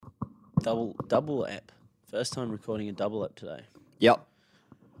Double app. First time recording a double app today. Yep.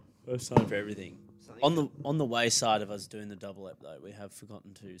 First time for everything. On the way side of us doing the double app though, we have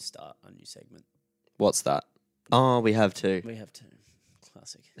forgotten to start a new segment. What's that? Oh, we have to. We have to.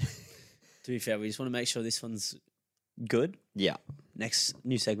 Classic. To be fair, we just want to make sure this one's good. Yeah. Next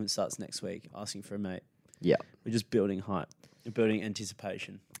new segment starts next week. Asking for a mate. Yeah. We're just building hype. We're building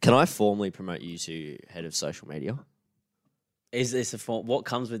anticipation. Can I formally promote you to head of social media? Is this a form? What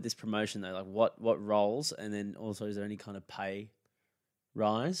comes with this promotion though? Like what roles, and then also is there any kind of pay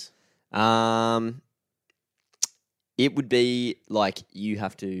rise? It would be like you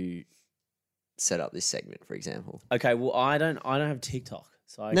have to set up this segment, for example. Okay, well I don't have TikTok,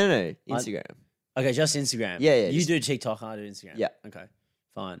 so No, Instagram. Okay, just Instagram. Yeah. You do TikTok, I do Instagram. Yeah. Okay,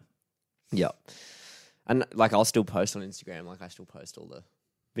 fine. Yep. And like I'll still post on Instagram, like I still post all the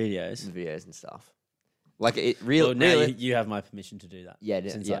Videos. videos and stuff. Like it Well, now really. you have my permission to do that. Yeah,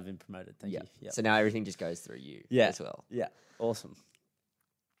 since yeah. I've been promoted. Thank you. Yeah. So now everything just goes through you Yeah. as well. Yeah. Awesome.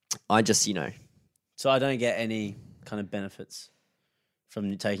 I just, So I don't get any kind of benefits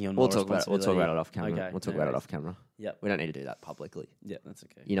from taking on more we'll talk about it off camera. Okay, We'll talk no about it worries. off camera. Yep. We don't need to do that publicly. Yeah, that's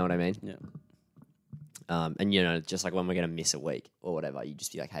okay. You know what I mean? Yeah. And just like when we're going to miss a week or whatever, you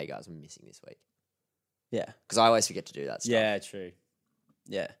just be like, hey guys, I'm missing this week. Yeah. Because I always forget to do that stuff. Yeah, true.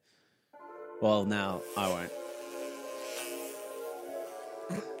 Yeah. Well, now I won't.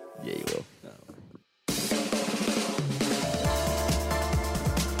 Yeah, you will. No.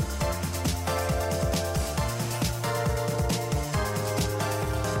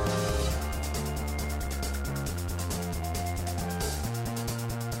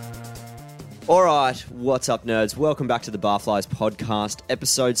 All right, what's up, nerds? Welcome back to the Barflies podcast,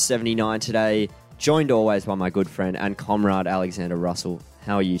 episode 79 today. Joined always by my good friend and comrade Alexander Russell.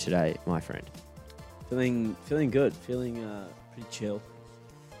 How are you today, my friend? Feeling good. Feeling pretty chill.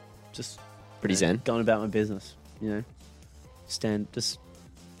 Just Pretty zen. Going about my business. Just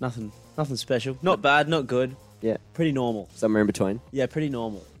nothing special. Not bad, not good. Yeah. Pretty normal. Somewhere in between. Yeah, pretty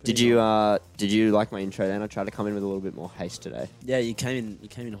normal. Did you like my intro then? I tried to come in with a little bit more haste today. Yeah, you came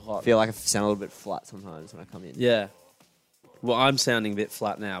in hot. I feel like I sound a little bit flat sometimes when I come in. Yeah. Well, I'm sounding a bit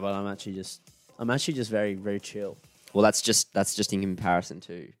flat now, but I'm actually just very, very chill. Well, that's just in comparison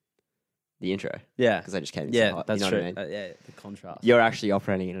to the intro. Yeah. Because I just came in Yeah, so hot. that's You know true. what I mean? Yeah, the contrast. You're actually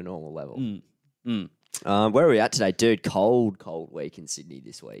operating at a normal level. Mm. Where are we at today, dude? Cold week in Sydney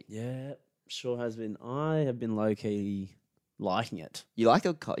this week. Yeah, sure has been. I have been low-key liking it. You like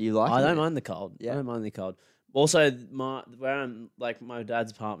the cold? I don't mind the cold. Yeah. I don't mind the cold. Also, my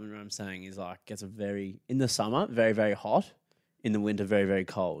dad's apartment where I'm staying is gets in the summer very, very hot, in the winter very, very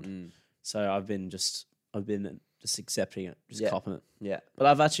cold. So I've been just accepting it, just copping it. Yeah. But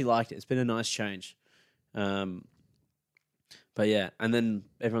I've actually liked it. It's been a nice change. But yeah, and then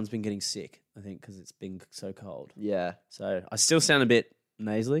everyone's been getting sick, I think, because it's been so cold. Yeah. So I still sound a bit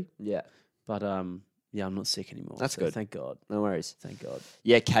nasally, Yeah. but yeah, I'm not sick anymore. That's good. Thank God. No worries. Thank God.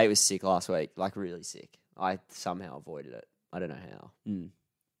 Yeah, Kate was sick last week, like really sick. I somehow avoided it. I don't know how.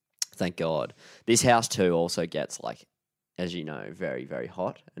 Thank God. This house too also gets as you know, very, very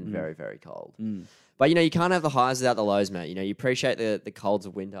hot and very, very cold. But you can't have the highs without the lows, mate. You appreciate the colds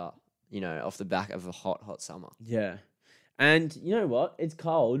of winter, off the back of a hot, hot summer. Yeah. And you know what? It's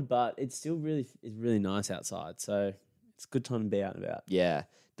cold, but it's still really nice outside. So it's a good time to be out and about. Yeah.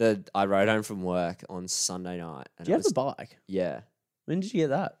 I rode home from work on Sunday night. And Do you have a bike? Yeah. When did you get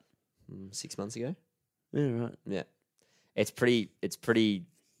that? 6 months ago. Yeah, right. Yeah. It's pretty. Is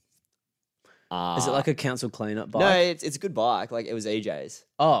it like a council cleanup bike? No, it's a good bike. Like it was EJ's.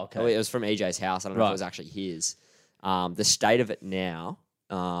 Oh, okay. It was from EJ's house. I don't know if it was actually his. The state of it now,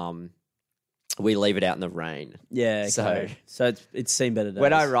 we leave it out in the rain. Yeah, okay. So it's seen better days.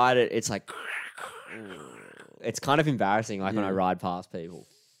 When I ride it, it's like it's kind of embarrassing. Like when I ride past people.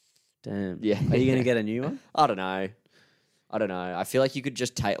 Damn. Yeah. Are you gonna get a new one? I don't know. I feel like you could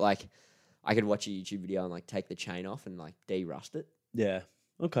just take I could watch a YouTube video and take the chain off and de-rust it. Yeah.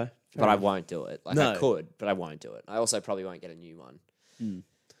 Okay. But I won't do it. No. I could, but I won't do it. I also probably won't get a new one. And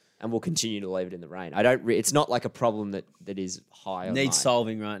we'll continue to leave it in the rain. It's not like a problem that is high on needs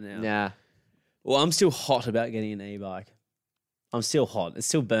solving right now. Nah. Well, I'm still hot about getting an e-bike. I'm still hot. It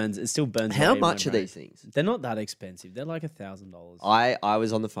still burns. How much are these things? They're not that expensive. They're like $1,000. I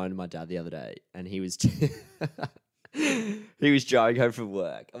was on the phone to my dad the other day, and he was he was driving home from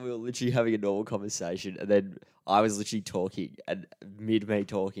work, and we were literally having a normal conversation, and then I was literally talking, and mid me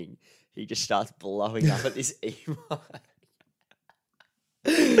talking, he just starts blowing up at this e-bike.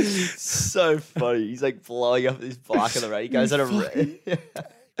 So funny. He's blowing up at this bike on the road. He goes on a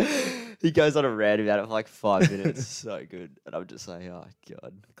He goes on a rant about it for like 5 minutes. So good. And I'm just like, oh,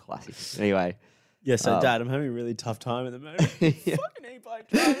 God. Classic. Anyway. Yeah, so Dad, I'm having a really tough time at the moment. Yeah. Fucking e-bike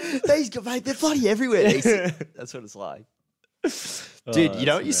drivers. Mate, they're bloody everywhere. That's what it's like. Dude, you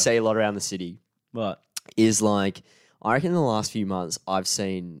know what you see a lot around the city? What? Is like, I reckon in the last few months, I've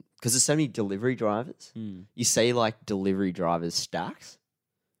seen, because there's so many delivery drivers, you see like delivery drivers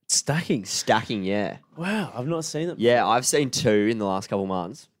Stacking, yeah. Wow, I've not seen it before. Yeah, I've seen 2 in the last couple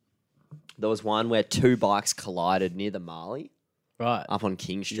months. There was one where 2 bikes collided near the Marley. Right. Up on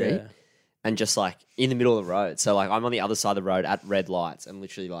King Street. Yeah. And just like in the middle of the road. So like I'm on the other side of the road at red lights and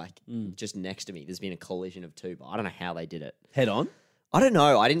literally like just next to me, there's been a collision of 2 bikes. I don't know how they did it. Head on? I don't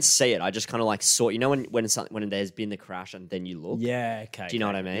know. I didn't see it. I just kind of like saw, you know, when there's been the crash and then you look. Yeah, okay. Do you know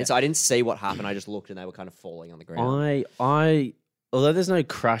what I mean? Yeah. So I didn't see what happened. I just looked and they were kind of falling on the ground. Although there's no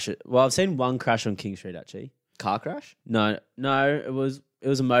crash, well, I've seen one crash on King Street actually. Car crash? No, it was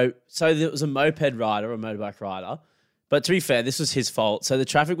so there was a moped rider, a motorbike rider. But to be fair, this was his fault. So the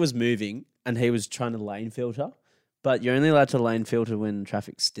traffic was moving and he was trying to lane filter. But you're only allowed to lane filter when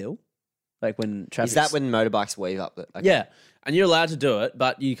traffic's still. Like when traffic. Is that when motorbikes weave up? Okay. Yeah. And you're allowed to do it,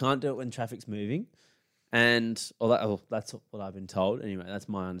 but you can't do it when traffic's moving. And that's what I've been told. Anyway, that's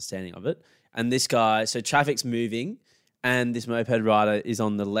my understanding of it. And this guy, so traffic's moving and this moped rider is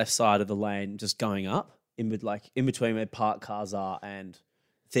on the left side of the lane just going up in between where parked cars are and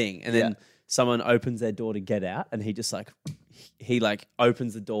thing. And then someone opens their door to get out and he just he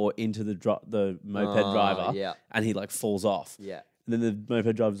opens the door into the moped driver and he like falls off. Yeah. And then the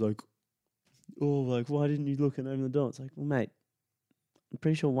moped driver's like, oh, like, why didn't you look and open the door? It's like, well, mate, I'm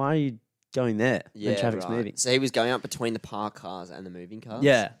pretty sure why are you going there when traffic's moving? So he was going up between the parked cars and the moving cars?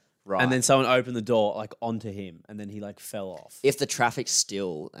 Yeah. Right. And then someone opened the door like onto him and then he like fell off. If the traffic's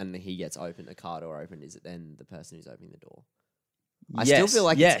still and he gets open, a car door open, is it then the person who's opening the door? I still feel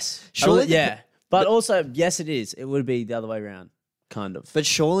like surely but also yes it is. It would be the other way around, kind of. But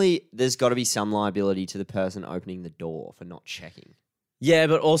surely there's got to be some liability to the person opening the door for not checking. Yeah,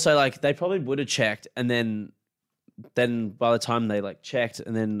 but also like they probably would have checked and then by the time they like checked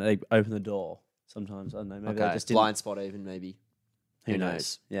and then they opened the door, sometimes I don't know, maybe they just didn't. Blind spot even maybe. Who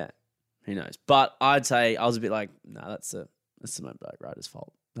knows? Yeah, who knows? But I'd say I was a bit like, no, that's the motorbike rider's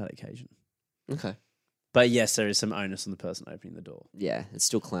fault that occasion. Okay. But yes, there is some onus on the person opening the door. Yeah, it's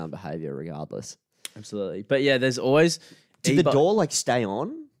still clown behavior regardless. Absolutely. But yeah, there's always... Did the door like stay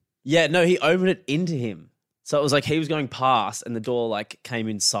on? Yeah, no, he opened it into him. So it was like he was going past and the door like came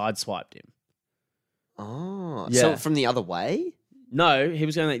in, sideswiped him. Oh. Yeah. So from the other way? No, he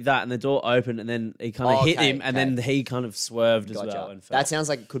was going like that and the door opened and then he kind of hit him and then he kind of swerved as well. And fell. That sounds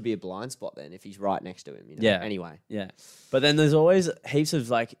like it could be a blind spot then if he's right next to him. You know? Yeah. Anyway. Yeah. But then there's always heaps of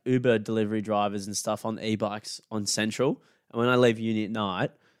like Uber delivery drivers and stuff on e-bikes on Central. And when I leave uni at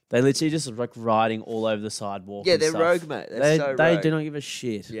night, they literally just like riding all over the sidewalk. Yeah, and they're stuff. rogue, mate. They're so they rogue. do not give a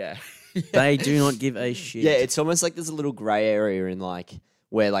shit. Yeah. They do not give a shit. Yeah, it's almost like there's a little grey area in like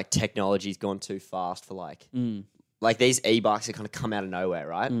where like technology's gone too fast for like like these e-bikes that kind of come out of nowhere,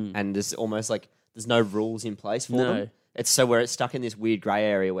 right? And there's almost like there's no rules in place for them. It's so we're stuck in this weird grey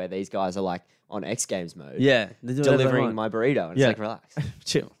area where these guys are like on X Games mode. Yeah, delivering my burrito. And it's like relax.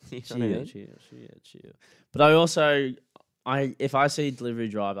 Chill. You know what I mean? Chill. But I also if I see a delivery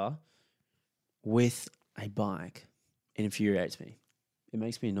driver with a bike, it infuriates me. It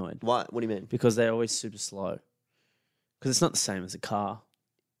makes me annoyed. What do you mean? Because they're always super slow. Because it's not the same as a car.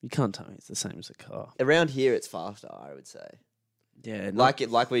 You can't tell me it's the same as a car. Around here, it's faster, I would say. Yeah, like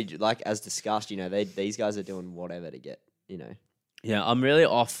as discussed, you know, these guys are doing whatever to get, you know. Yeah, I'm really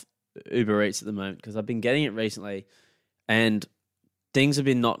off Uber Eats at the moment because I've been getting it recently, and things have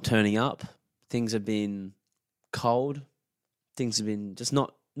been not turning up. Things have been cold. Things have been just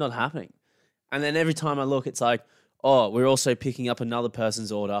not happening. And then every time I look, it's like, oh, we're also picking up another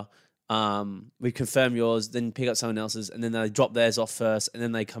person's order. We confirm yours, then pick up someone else's, and then they drop theirs off first, and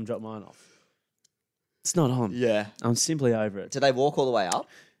then they come drop mine off. It's not on. Yeah. I'm simply over it. Do they walk all the way up?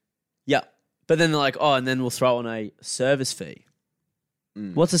 Yeah. But then they're like, oh, and then we'll throw on a service fee.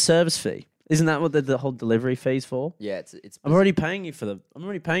 What's a service fee? Isn't that what the whole delivery fee's for? Yeah, it's. I'm already paying you for the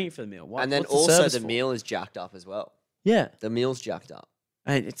meal. And then also the meal is jacked up as well. Yeah. The meal's jacked up.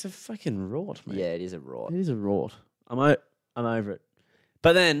 And it's a fucking rort, mate. Yeah, it is a rort. It is a rort. I'm over it.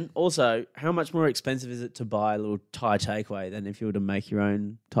 But then also, how much more expensive is it to buy a little Thai takeaway than if you were to make your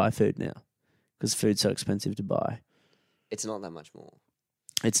own Thai food now? Because food's so expensive to buy. It's not that much more.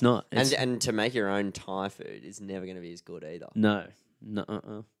 It's not. And to make your own Thai food is never going to be as good either. No.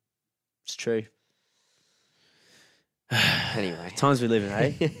 It's true. Anyway. Times we live in,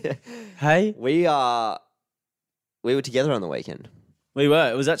 hey? Hey? We were together on the weekend. We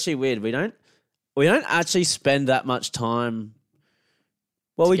were. It was actually weird. We don't actually spend that much time.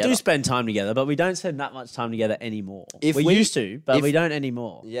 Well, we do Together. spend time together, but we don't spend that much time together anymore. If we we- used to, but if- we don't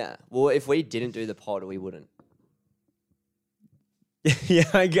anymore. Yeah. Well, if we didn't do the pod, we wouldn't. Yeah,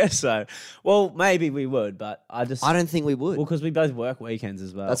 I guess so. Well, maybe we would, but I don't think we would. Well, because we both work weekends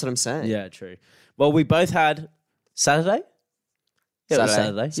as well. That's what I'm saying. Yeah, true. Well, we both had Saturday. Yeah, it was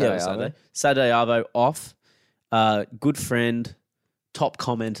Saturday. Yeah, it was Saturday Saturday. Saturday Arvo off. Good friend, top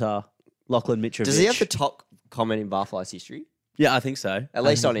commenter, Lachlan Mitrovic. Does he have the top comment in Barfly's history? Yeah, I think so. At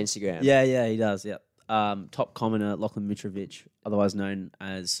least on Instagram. Yeah, he does. Yeah. Top commenter, Lachlan Mitrovic, otherwise known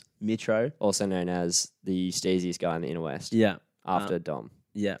as Mitro. Also known as the steeziest guy in the Inner West. Yeah. After Dom.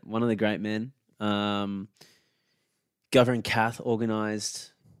 Yeah, one of the great men. Governor and Kath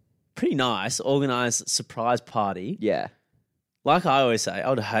organised surprise party. Yeah. Like I always say, I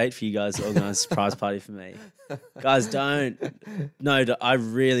would hate for you guys to organise a surprise party for me. Guys, don't. No, I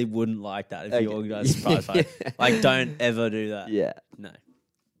really wouldn't like that if you organise a surprise party. Like, don't ever do that. Yeah. No.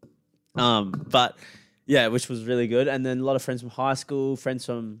 But yeah, which was really good. And then a lot of friends from high school, friends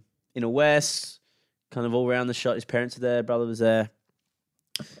from Inner West, kind of all around the shot. His parents were there, brother was there.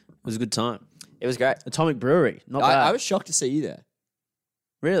 It was a good time. It was great. Atomic Brewery, not bad. I was shocked to see you there.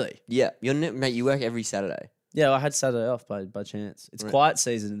 Really? Yeah. Mate, you work every Saturday. Yeah, well, I had Saturday off by chance. It's quiet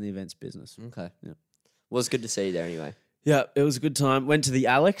season in the events business. Okay. Yeah. Well, it's good to see you there anyway. Yeah, it was a good time. Went to the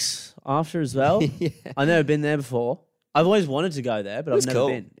Alex after as well. Yeah. I've never been there before. I've always wanted to go there, but I've never cool.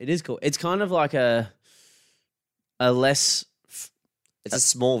 been. It is cool. It's kind of like a less... It's a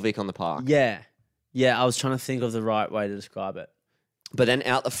small Vic on the park. Yeah. Yeah, I was trying to think of the right way to describe it. But then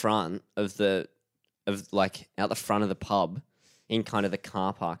out the front of the pub, in kind of the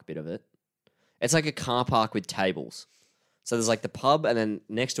car park bit of it, it's like a car park with tables. So there's like the pub, and then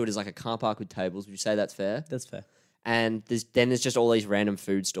next to it is like a car park with tables. Would you say that's fair? That's fair. And there's just all these random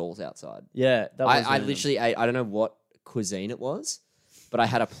food stalls outside. Yeah, that was I literally ate, I don't know what cuisine it was, but I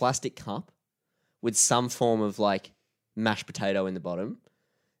had a plastic cup with some form of like mashed potato in the bottom,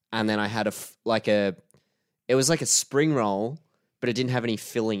 and then I had it was like a spring roll, but it didn't have any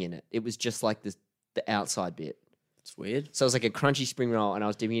filling in it. It was just like the outside bit. It's weird. So it was like a crunchy spring roll, and I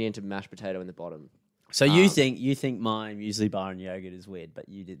was dipping it into mashed potato in the bottom. So you think my muesli bar and yogurt is weird, but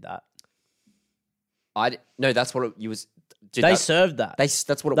you did that. No, that's what it was. Dude, They served that.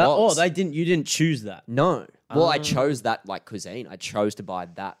 That's what it Oh, was. they didn't. You didn't choose that. No. Well, I chose that like cuisine. I chose to buy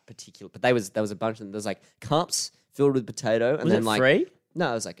that particular. But there was a bunch of them. There's like cups filled with potato, and Was then it like free?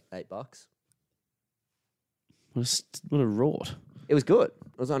 No, it was like $8. What a rort. It was good.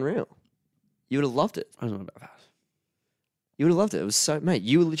 It was unreal. You would have loved it. I don't know about that. You would have loved it. It was so, mate.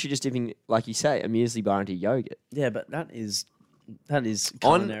 You were literally just dipping, like you say, a muesli bar into yogurt. Yeah, but that is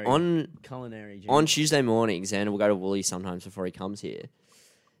culinary. Culinary. Genius. On Tuesday morning, Xander will go to Woolies sometimes before he comes here,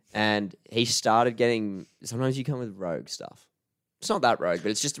 and he started getting. Sometimes you come with rogue stuff. It's not that rogue, but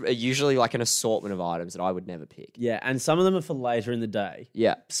it's just usually like an assortment of items that I would never pick. Yeah, and some of them are for later in the day.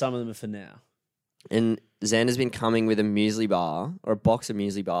 Yeah, Some of them are for now. and Xander's been coming with a muesli bar or a box of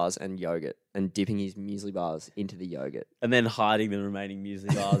muesli bars and yogurt, and dipping his muesli bars into the yogurt And then hiding the remaining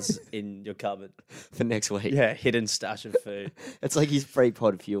muesli bars in your cupboard. for next week. Yeah, hidden stash of food. It's like his free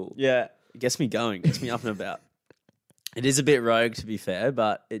pod fuel. Yeah, it gets me going. Gets me up and about. It is a bit rogue, to be fair,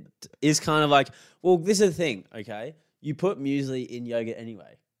 but it is kind of like, well, this is the thing, okay? You put muesli in yogurt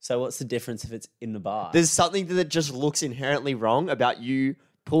anyway. So what's the difference if it's in the bar? There's something that just looks inherently wrong about you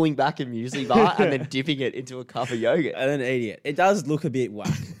pulling back a muesli bar and then dipping it into a cup of yogurt. And then eating it. It does look a bit whack.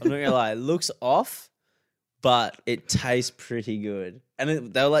 I'm not gonna lie. It looks off, but it tastes pretty good.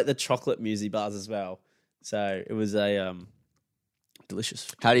 And they were like the chocolate muesli bars as well. So it was a delicious.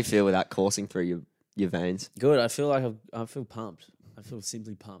 How do you feel with that coursing through your veins? Good. I feel like I feel pumped. I feel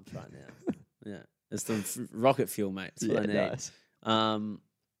simply pumped right now. Yeah, it's the rocket fuel, mate. It's what I need. Nice.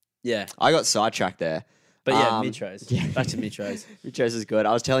 Yeah, I got sidetracked there. but yeah, Mitros. yeah. Back to Mitros. Mitros is good.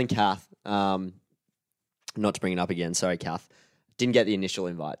 I was telling Kath, not to bring it up again, sorry, Kath. Didn't get the initial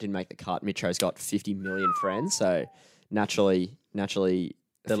invite, didn't make the cut. Mitros got 50 million friends, so naturally,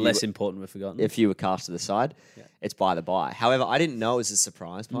 The less important we've forgotten. if you were cast to the side, it's by the by. However, I didn't know it was a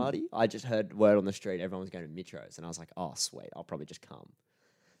surprise party. I just heard word on the street everyone was going to Mitros, and I was like, oh, sweet, I'll probably just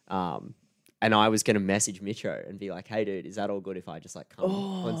come. And I was going to message Mitro and be like, hey, dude, is that all good if I just like come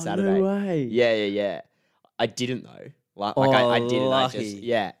on Saturday? No way. Yeah. I didn't though. I didn't.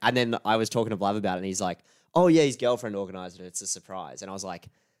 Lucky. And then I was talking to Blav about it, and he's like, oh, yeah, his girlfriend organised it. It's a surprise. And I was like,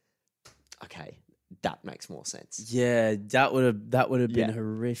 okay, that makes more sense. Yeah, that would have been Yeah.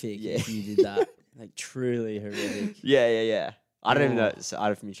 horrific Yeah. if you did that. Like truly horrific. Yeah. I don't even know. Oh. So I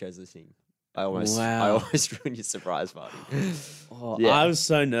don't know if Mitro's listening. I almost ruined your surprise party. Oh, Yeah. I was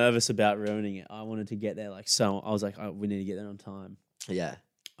so nervous about ruining it. I wanted to get there I was like, we need to get there on time. Yeah.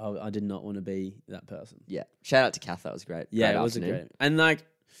 I did not want to be that person. Yeah. Shout out to Kath. That was great. Yeah, Great it was afternoon. a great. And like,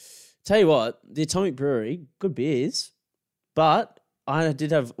 tell you what, the Atomic Brewery, good beers, but I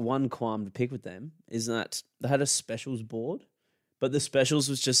did have one qualm to pick with them is that they had a specials board, but the specials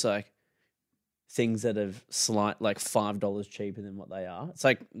was just like things that have like $5 cheaper than what they are. It's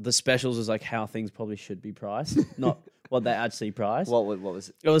like the specials is like how things probably should be priced, not what they actually price. What was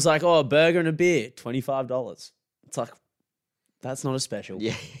it? It was like, a burger and a beer, $25. It's like, that's not a special.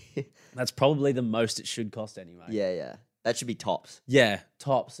 Yeah. That's probably the most it should cost anyway. Yeah. That should be tops. Yeah,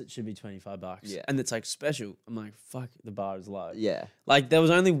 tops, it should be $25. Yeah. And it's like special. I'm like, fuck, the bar is low. Yeah. Like, there was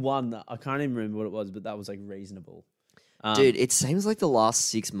only one that I can't even remember what it was, but that was like reasonable. Dude, it seems like the last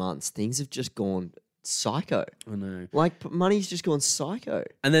 6 months, things have just gone psycho. I know. Like, money's just gone psycho.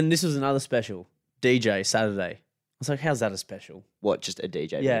 And then this was another special, DJ Saturday. I was like, how's that a special? What, just a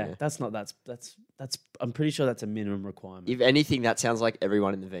DJ? Yeah, venue? that's. I'm pretty sure that's a minimum requirement. If anything, that sounds like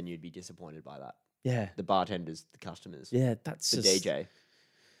everyone in the venue would be disappointed by that. Yeah, The bartenders, the customers, yeah, that's the just DJ.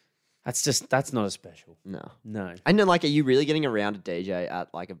 That's not a special. No. No. And then, like, are you really getting around a DJ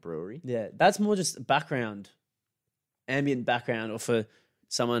at, like, a brewery? Yeah, that's more just background, ambient background, or for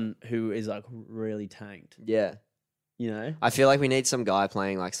someone who is like really tanked. Yeah. You know. I feel like we need some guy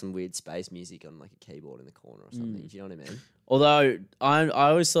playing, like, some weird space music on, like, a keyboard in the corner or something. Do you know what I mean? Although I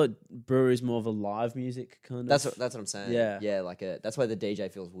always thought brewery's more of a live music kind of. That's what I'm saying. Yeah. Yeah, that's why the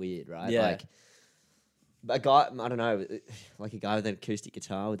DJ feels weird, right? Yeah. Like, a guy, I don't know, like a guy with an acoustic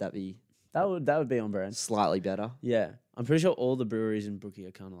guitar, would that be that would be on brand. slightly better? Yeah, I'm pretty sure all the breweries in Brookie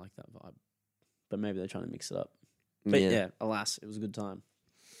are kind of like that vibe, but maybe they're trying to mix it up. But yeah, alas, it was a good time.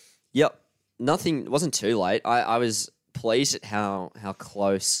 Yep. It wasn't too late. I was pleased at how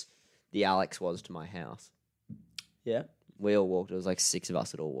close the Alex was to my house. Yeah, We all walked. It was like 6 of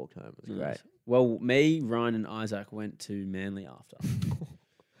us that all walked home. It was great. Well, me, Ryan, and Isaac went to Manly after.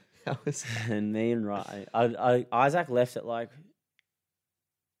 How was that? And me and Ryan, Isaac left at like,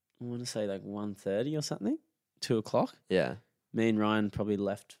 I want to say like 1:30 or something, 2:00. Yeah. Me and Ryan probably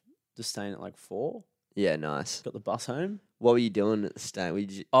left just staying at like 4. Yeah, nice. Got the bus home. What were you doing at the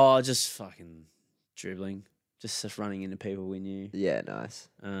stand? Oh, just fucking dribbling, just running into people we knew. Yeah, nice.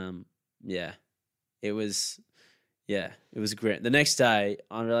 Yeah, it was great. The next day,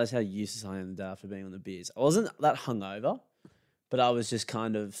 I realized how useless I am the day after being on the beers. I wasn't that hungover, but I was just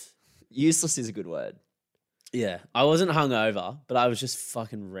kind of Useless is a good word. yeah. I wasn't hungover, but I was just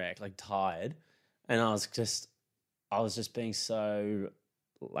fucking wrecked, like tired, and I was just being so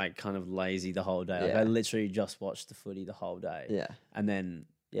like kind of lazy the whole day. Like Yeah. I literally just watched the footy the whole day. Yeah. And then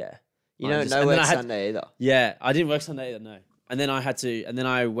yeah. You I know, just- no and then work I had- Sunday either. Yeah, I didn't work Sunday either, no. And then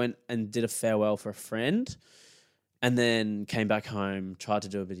I went and did a farewell for a friend, and then came back home, tried to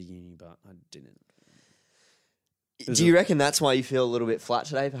do a bit of uni, but I didn't. Do you reckon that's why you feel a little bit flat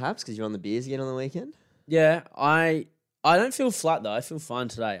today, perhaps, because you're on the beers again on the weekend? Yeah, I don't feel flat though. I feel fine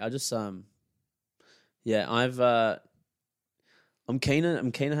today. I just yeah, I'm keen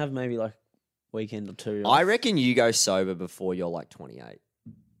to have maybe like weekend or two. I off. reckon you go sober before you're like 28.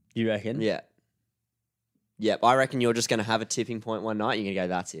 You reckon? Yeah. Yep, I reckon you're just going to have a tipping point one night. You're going to go,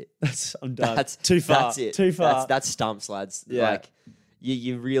 that's it. I'm done. That's too far. That's it. Too far. That's stumps, lads. Yeah. Like,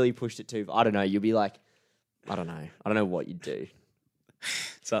 you really pushed it too far. I don't know. You'll be like, I don't know what you'd do.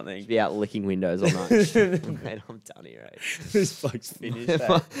 Something. You'd be out licking windows all night. Mate, I'm done here, right? This fuck's finished.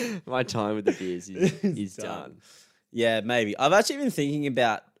 My time with the beers is done. Yeah, maybe. I've actually been thinking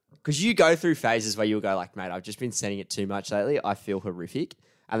about. Because you go through phases where you'll go like, mate, I've just been sending it too much lately. I feel horrific.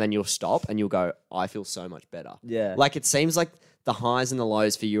 And then you'll stop and you'll go, I feel so much better. Yeah. Like it seems like the highs and the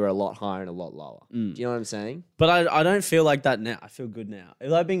lows for you are a lot higher and a lot lower. Do you know what I'm saying? But I don't feel like that now. I feel good now.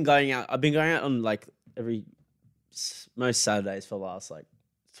 I've been going out on like most Saturdays for the last like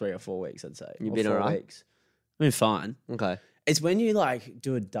 3 or 4 weeks, I'd say. You've Or been 4 alright? weeks. I've been fine. Okay. It's when you like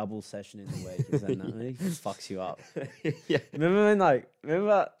do a double session in the week, is that not really fucks you up? Yeah.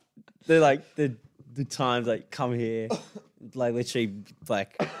 Remember the times like come here, like literally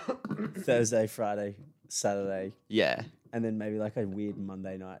like Thursday, Friday, Saturday, Yeah. and then maybe like a weird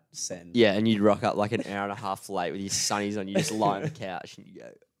Monday night send. Yeah, and you'd rock up like an hour and a half late with your sunnies on. You just lie on the couch and you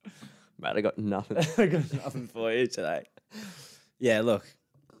go, mate, I got nothing. I got nothing for you today. Yeah, look,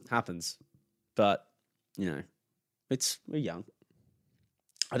 happens, but you know, we're young.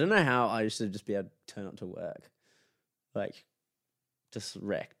 I don't know how I used to just be able to turn up to work, like just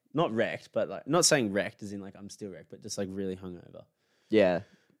wrecked. Not wrecked, but like not saying wrecked as in like I'm still wrecked, but just like really hungover. Yeah.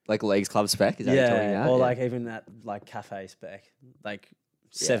 Like Leagues Club spec? Is that what you're talking about? or Yeah. like even that like cafe spec. Like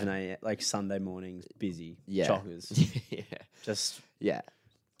 7 a.m. like Sunday mornings, busy. Yeah. Chockers. Yeah. Just Yeah.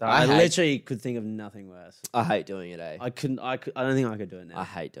 I literally could think of nothing worse. I hate doing it, eh? I don't think I could do it now. I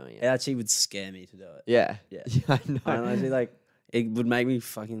hate doing It it. actually would scare me to do it. Yeah. Yeah. I know. I honestly like it would make me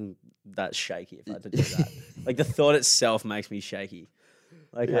fucking that shaky if I had to do that. Like the thought itself makes me shaky.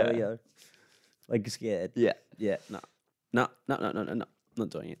 Like how do you go? Like scared. Yeah. Yeah. No. Not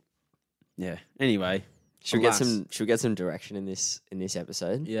doing it. Yeah. Anyway. Should we get some direction in this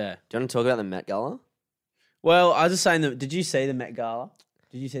episode? Yeah. Do you want to talk about the Met Gala? Well, I was just saying that. Did you see the Met Gala?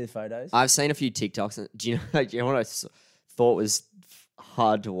 Did you see the photos? I've seen a few TikToks. And, do you know what I thought was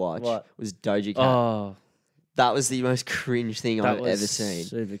hard to watch? What? Was Doja Cat. Oh, That was the most cringe thing I've was ever seen.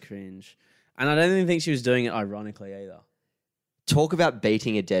 super cringe. And I don't even think she was doing it ironically either. Talk about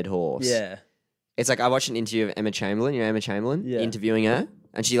beating a dead horse. Yeah. It's like I watched an interview of Emma Chamberlain. You know Emma Chamberlain? Yeah. Interviewing her.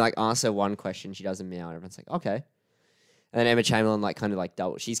 And she like asks her one question. She does a meow. And everyone's like, okay. And then Emma Chamberlain like kind of like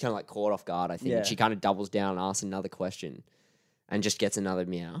she's kind of like caught off guard, I think. Yeah. And she kind of doubles down and asks another question and just gets another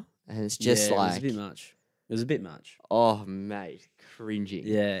meow. And it's just yeah, like... It was a bit much. It was a bit much. Oh, mate. Cringing.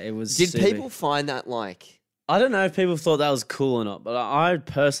 Yeah, it was Did super. people find that like... I don't know if people thought that was cool or not, but I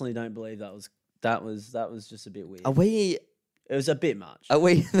personally don't believe that was just a bit weird. Are we It was a bit much.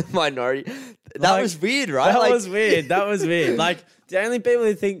 the minority? That Like, was weird, right? That Like- was weird. That was weird. Like the only people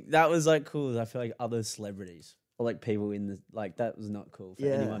who think that was like cool is I feel like other celebrities or like people in the like that was not cool for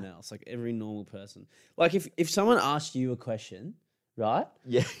Yeah. anyone else. Like every normal person. Like if someone asked you a question, right?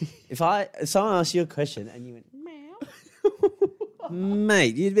 Yeah. If someone asked you a question and you went meow,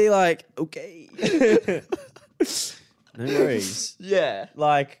 mate, you'd be like, okay, no worries. Yeah.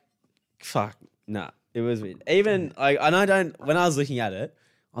 Like, fuck, nah. It was weird. Even like, and I don't. When I was looking at it,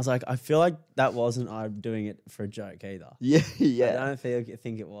 I was like, I feel like that wasn't I doing it for a joke either. Yeah. I Yeah. don't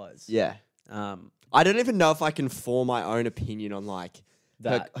think it was. Yeah. Um, I don't even know if I can form my own opinion on like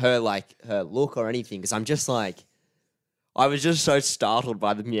That. her look or anything because I'm just like I was just so startled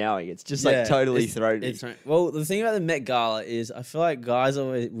by the meowing. It's just like totally thrown me. Well, the thing about the Met Gala is I feel like guys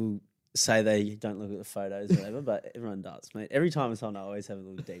always will say they don't look at the photos or whatever, but everyone does, mate. Every time it's on, I always have a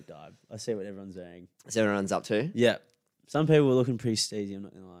little deep dive. I see what everyone's doing. So everyone's up to? Yeah. Some people were looking pretty steezy, I'm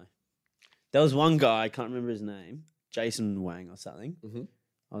not going to lie. There was one guy, I can't remember his name, Jason Wang or something. Mhm.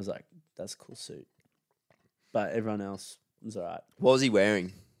 I was like, that's a cool suit. But everyone else was all right. What was he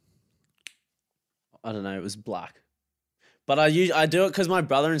wearing? I don't know, it was black. But I do it because my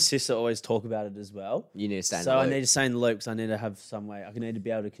brother and sister always talk about it as well. You need to stand So I need to stay in the loop because I need to have some way. I need to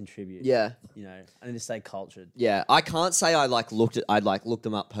be able to contribute. Yeah. You know, I need to stay cultured. Yeah. I can't say I'd looked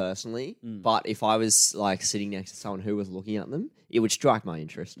them up personally, but if I was like sitting next to someone who was looking at them, it would strike my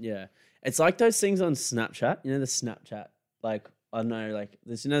interest. Yeah. It's like those things on Snapchat. You know, the Snapchat, like, I don't know, like,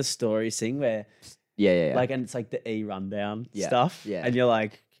 there's, you know, the stories thing where, Yeah. like, and it's like the rundown Yeah, stuff. yeah. And you're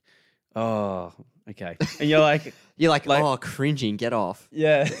like, oh, okay. And you're like, You're like, oh, cringing, get off.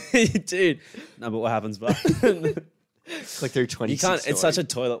 yeah, dude. No, but what happens, bro? Click through 26 You can't, it's such stories. a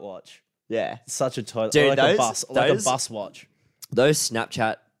toilet watch. Yeah. It's such a toilet, Dude, or like those- a bus, or like a those- bus watch. Those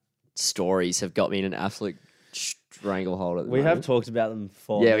Snapchat stories have got me in an absolute stranglehold at the We have moment. talked about them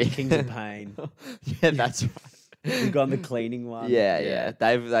before. Yeah, Yeah, we- Kings of Pain. Yeah, that's right. We've got the cleaning one. Yeah.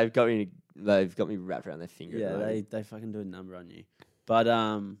 They've got me wrapped around their finger. at Yeah, the moment. they fucking do a number on you. But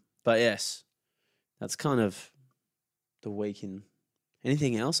yes, that's kind of the week in.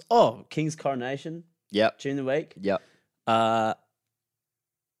 Anything else? Oh, King's coronation Yep. during the week. Yep.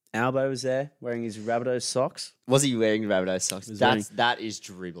 Albo was there wearing his Rabbitohs socks. Was he wearing Rabbitohs socks? Was That is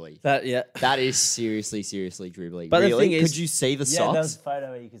dribbly. That That is seriously dribbly. But the really? thing is- Could you see the yeah, there was socks? a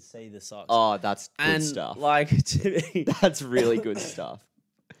photo where you could see the socks. Oh, that's good and stuff. like to me, That's really good stuff.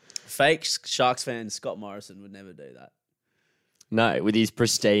 fake Sharks fan Scott Morrison would never do that. No, with his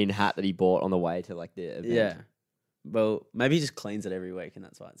pristine hat that he bought on the way to like the event. Yeah. Well, maybe he just cleans it every week, and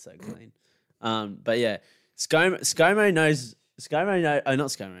that's why it's so clean. But yeah, ScoMo knows. Not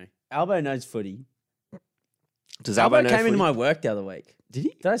ScoMo. Albo knows footy. Does Albo Albo know came footy? into my work the other week. Did he?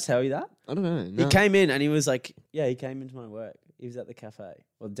 Did I tell you that? I don't know. No. He came in and he was like, yeah, he came into my work. He was at the cafe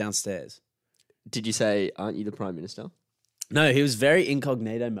or downstairs. Did you say, aren't you the Prime Minister? No, he was very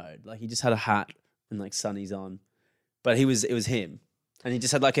incognito mode. Like he just had a hat and like sunnies on, but it was him, and he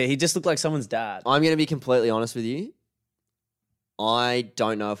just had he just looked like someone's dad. I'm going to be completely honest with you. I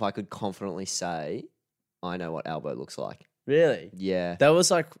don't know if I could confidently say I know what Albo looks like. Really? Yeah. That was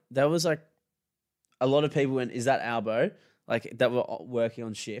like a lot of people went, is that Albo? Like that were working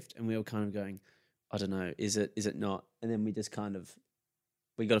on shift, and we were kind of going, I don't know, is it not? And then we just kind of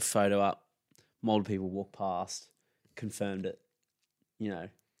we got a photo up, multiple people walked past, confirmed it. You know,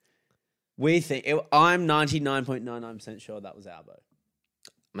 we think I'm 99.99% sure that was Albo.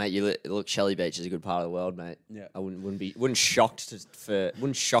 Mate, look, Shelley Beach is a good part of the world, mate. Yeah. I wouldn't shock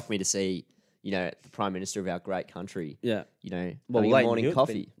me to see, the Prime Minister of our great country, Yeah. having a morning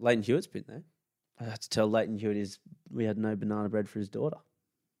coffee. Leighton Hewitt's been there. I had to tell Leighton Hewitt we had no banana bread for his daughter.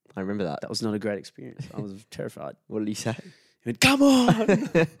 I remember that. That was not a great experience. I was terrified. What did he say? He went, "Come on!"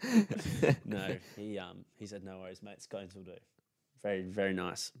 No, he said, "No worries, mate. Scones will do." Very, very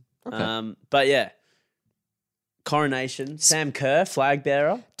nice. Okay. But yeah, coronation. Sam Kerr, flag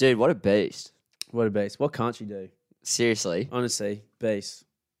bearer. Dude, what a beast! What a beast. What can't she do? Seriously, Honestly, beast.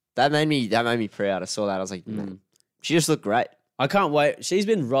 that made me proud. I saw that. I was like, she just looked great. I can't wait. She's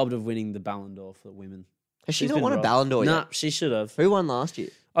been robbed of winning the Ballon d'Or for women. Has she She's not been won a robbed. Ballon d'Or Nah, yet? she should have. Who won last year?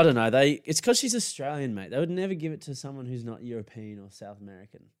 I don't know. It's because she's Australian, mate. They would never give it to someone who's not European or South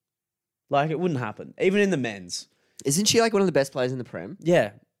American. Like, it wouldn't happen. Even in the men's. Isn't she like one of the best players in the Prem?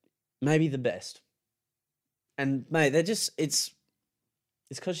 Yeah. Maybe the best. And, mate, it's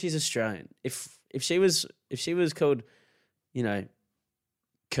because she's Australian. If she was called,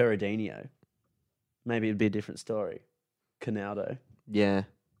 Curradinho, maybe it'd be a different story. Canaldo. Yeah,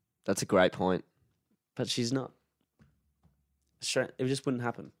 that's a great point. But she's not. It just wouldn't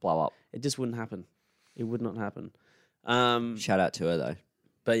happen. Blow up. It just wouldn't happen. It would not happen. Shout out to her though.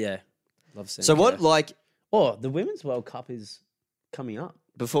 But yeah, love seeing. So what, her. like, the Women's World Cup is coming up.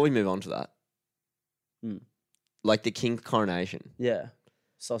 before we move on to that, like the King's coronation. Yeah,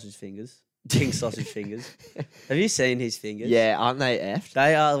 sausage fingers, King sausage fingers. Have you seen his fingers? Yeah, aren't they effed?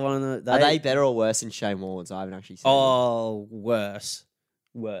 They are one of the. Are they better or worse than Shane Warne's? I haven't actually seen them. Oh, worse.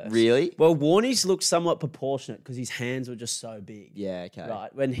 Really? Well, Warney's looked somewhat proportionate because his hands were just so big. Yeah, okay.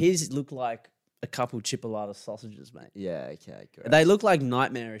 Right. When his looked like a couple chipolata sausages, mate. Yeah, okay, great. They look like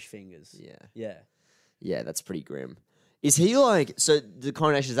nightmarish fingers. Yeah. Yeah. Yeah, that's pretty grim. Is he like, so the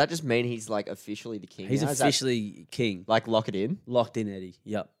coronation, does that just mean he's like officially the king He's now? Is that, officially king. like, lock it in? Locked in, Eddie.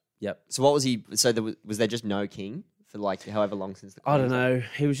 Yep. So what was he, so was there just no king for like however long since the I Queen don't was know.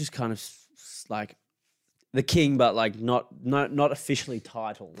 He was just kind of like the king, but like not officially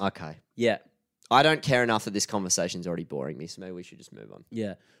titled. Okay. Yeah. I don't care enough that this conversation's already boring me, so maybe we should just move on.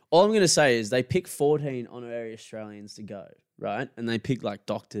 Yeah. All I'm going to say is they pick 14 honorary Australians to go, right? And they pick like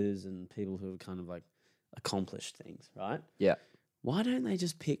doctors and people who have kind of like accomplished things, right? Yeah. Why don't they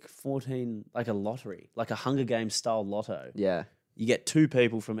just pick 14 like a lottery, like a Hunger Games style lotto? Yeah. You get 2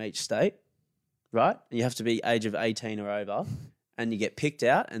 people from each state, right? And you have to be age of 18 or over. And you get picked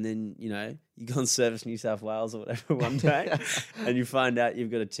out, and then, you go and service New South Wales or whatever one day, and you find out you've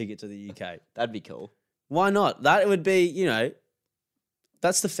got a ticket to the UK. That'd be cool. Why not? That would be,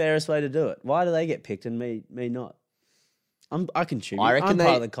 that's the fairest way to do it. Why do they get picked and me not? I contribute. I reckon I'm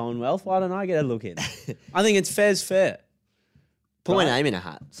part of the Commonwealth. Why don't I get a look in? I think it's fair's fair. Put my Right. name in a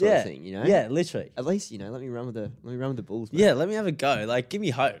hat, sort of thing, Yeah, literally. At least, let me run with the Bulls, mate. Yeah, let me have a go. Like, give me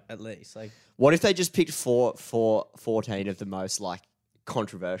hope at least. Like, What if they just picked 14 of the most like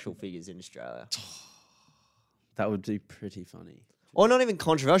controversial figures in Australia? that would be pretty funny. Or not even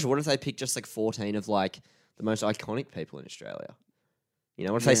controversial. What if they picked just like 14 of like the most iconic people in Australia?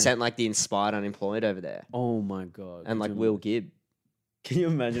 What if they sent like the inspired unemployed over there Oh my god. and Could like you Will Gibb? Can you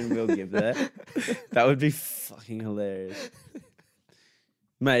imagine Will Gibb there? That would be fucking hilarious.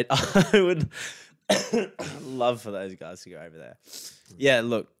 Mate, I would love for those guys to go over there. Yeah,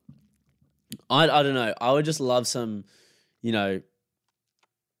 look, I don't know. I would just love some, I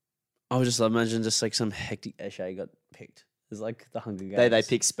would just imagine just like some hectic Eshe got picked. It's like the Hunger Games. They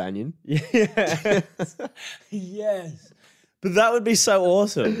pick Spaniard. Yes. Yes. But that would be so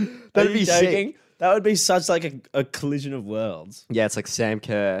awesome. That'd Are you be joking? sick. That would be such like a collision of worlds. Yeah, it's like Sam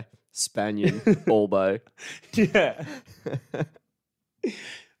Kerr, Spaniard, Albo. Yeah.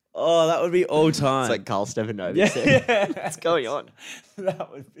 Oh, that would be all time. It's like Carl Stefanovic. yeah. What's going on?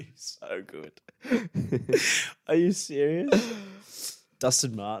 That would be so good. Are you serious?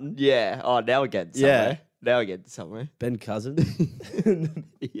 Dustin Martin, Yeah. Oh, now we're getting somewhere. Yeah. Now we're getting somewhere. Ben Cousin.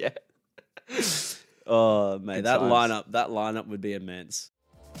 Yeah. Oh, mate, Good that times. lineup would be immense.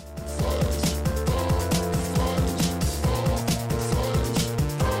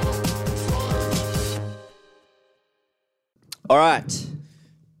 All right.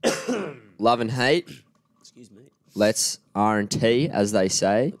 Love and hate. Excuse me. Let's R&T, as they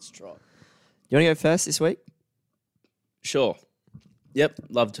say. Let's try. You want to go first this week? Sure. Yep,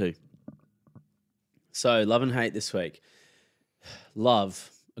 love to. So, love and hate this week. Love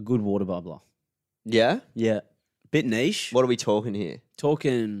a good water bubbler. Yeah. Yeah. Bit niche. What are we talking here?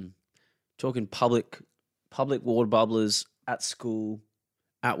 Talking public water bubblers at school,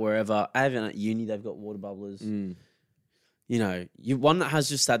 at wherever. Even at uni, they've got water bubblers. Mm. You one that has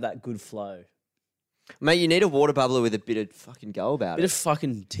just had that good flow. Mate, you need a water bubbler with a bit of fucking go about Bit it. of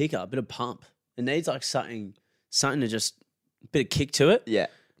fucking ticker, a bit of pump. It needs like something to just bit of kick to it. Yeah.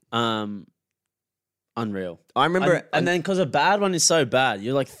 Unreal. I remember... And then because a bad one is so bad,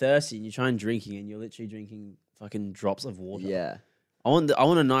 you're like thirsty and you try and drinking and you're literally drinking fucking drops of water. Yeah. I want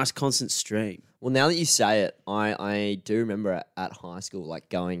a nice constant stream. Well, now that you say it, I do remember at high school, like,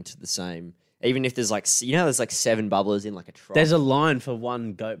 going to the same... Even if there's, like... You know there's, like, 7 bubblers in, like, a trough? There's a line for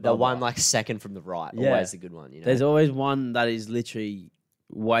one goat The bubbler. one, like, second from the right. Yeah. Always the good one, you know? There's always one that is literally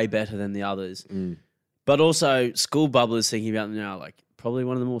way better than the others. Mm. But also, school bubblers, thinking about them now, like, probably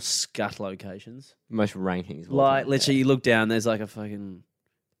one of the more scut locations. Most rankings. Like, literally, you look down, there's like a fucking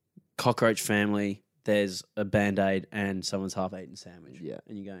cockroach family, there's a Band-Aid and someone's half-eaten sandwich. Yeah.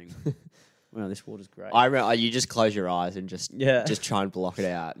 And you're going, wow, this water's great. I remember you just close your eyes and just Yeah. just try and block it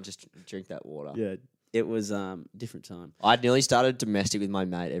out and just drink that water. Yeah. It was different time. I'd nearly started domestic with my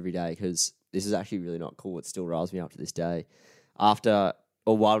mate every day because this is actually really not cool. It still riles me up to this day.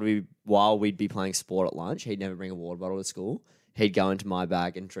 While we'd be playing sport at lunch, he'd never bring a water bottle to school. He'd go into my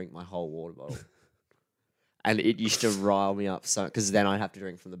bag and drink my whole water bottle. And it used to rile me up so because then I'd have to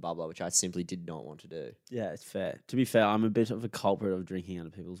drink from the bubbler, which I simply did not want to do. Yeah, it's fair. To be fair, I'm a bit of a culprit of drinking out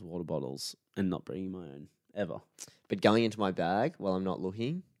of people's water bottles and not bringing my own, ever. But going into my bag while I'm not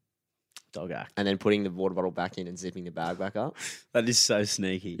looking Dog act. and then putting the water bottle back in and zipping the bag back up. That is so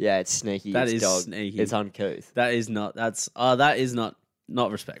sneaky. Yeah, it's sneaky. That it's is dog. sneaky. It's uncouth. That is not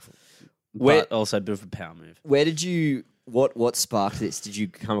not respectful. Where- But also a bit of a power move. Where did you... What sparked this? Did you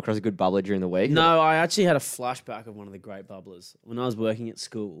come across a good bubbler during the week? No, I actually had a flashback of one of the great bubblers. When I was working at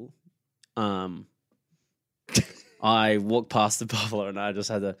school, I walked past the bubbler and I just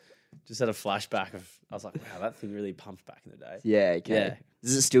had a flashback of, I was like, wow, that thing really pumped back in the day. Yeah, okay. Yeah.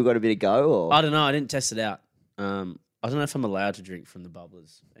 Does it still got a bit of go? Or? I don't know. I didn't test it out. I don't know if I'm allowed to drink from the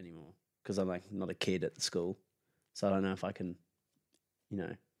bubblers anymore because I'm like not a kid at the school. So I don't know if I can, you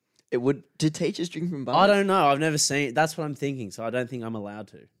know. Do teachers drink from bubblers? I don't know. I've never seen it. That's what I'm thinking. So I don't think I'm allowed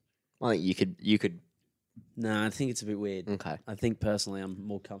to. I think you could. No, I think it's a bit weird. Okay. I think personally I'm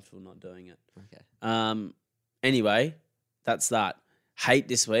more comfortable not doing it. Okay. Anyway, that's that. Hate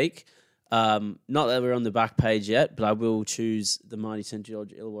this week. Not that we're on the back page yet, but I will choose the mighty St.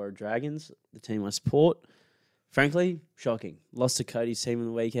 George Illawarra Dragons, the team I support. Frankly, shocking. Lost to Cody's team on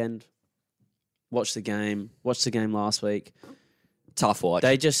the weekend. Watched the game last week. Tough watch.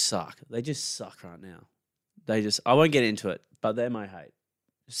 They just suck. They just suck right now. I won't get into it, but they're my hate.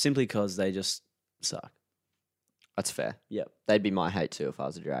 Simply because they just suck. That's fair. Yep. They'd be my hate too if I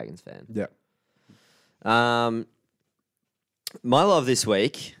was a Dragons fan. Yeah. My love this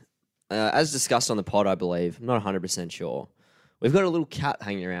week, as discussed on the pod, I believe, I'm not 100% sure. We've got a little cat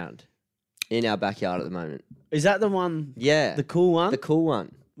hanging around in our backyard at the moment. Is that the one? Yeah. The cool one? The cool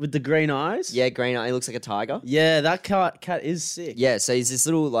one. With the green eyes? Yeah, green eye. He looks like a tiger. Yeah, that cat is sick. Yeah, so he's this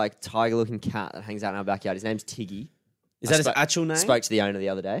little like tiger-looking cat that hangs out in our backyard. His name's Tiggy. Is that his actual name? Spoke to the owner the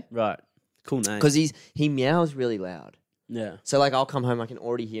other day Right. Cool name. because he meows really loud. Yeah. So like I'll come home, I can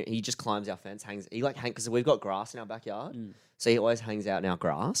already hear. He just climbs our fence, because we've got grass in our backyard, so he always hangs out in our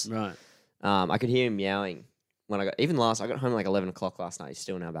grass. Right. I could hear him meowing when I got home at like 11 o'clock last night. He's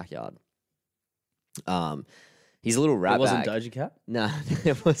still in our backyard. He's a little rat It wasn't bag. Doja Cat? No,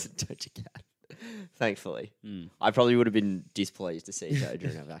 it wasn't Doja Cat. Thankfully, I probably would have been displeased to see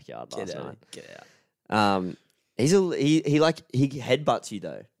Doja in our backyard last night. Get out. He headbutts you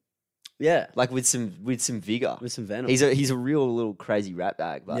though, Yeah. like with some vigor. With some venom. He's a real little crazy rat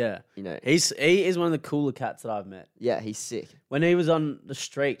bag, but Yeah. you know, He is one of the cooler cats that I've met. yeah, he's sick. When he was on the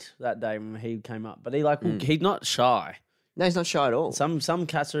street that day when he came up, but he's not shy. No, he's not shy at all. Some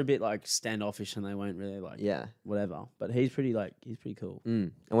cats are a bit like standoffish and they won't really like Yeah. whatever. But he's pretty cool.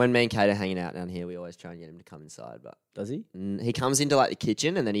 And when me and Kate are hanging out down here, we always try and get him to come inside, but Does he? he comes into like the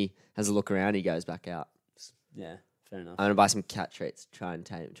kitchen and then he has a look around. And he goes back out. Yeah, fair enough. I'm gonna buy some cat treats. Try and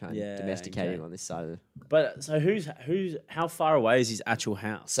Yeah, domesticate okay. him on this side of the. But so how far away is his actual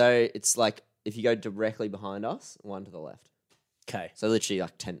house? So it's like if you go directly behind us, one to the left. Okay. So literally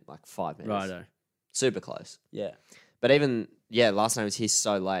like 5 minutes. Righto. Super close. Yeah. But even last night I was here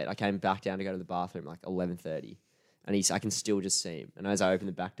so late. I came back down to go to the bathroom like 11:30, and I can still just see him. And as I open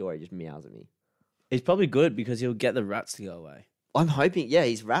the back door, he just meows at me. He's probably good because he'll get the rats to go away. I'm hoping. Yeah,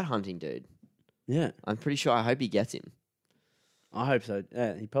 he's rat hunting, dude. Yeah. I'm pretty sure. I hope he gets him. I hope so.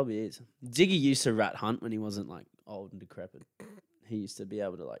 Yeah, he probably is. Ziggy used to rat hunt when he wasn't like old and decrepit. He used to be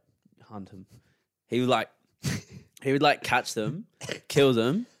able to like hunt them. He would like catch them, kill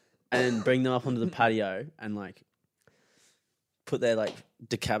them, and bring them up onto the patio and like put their like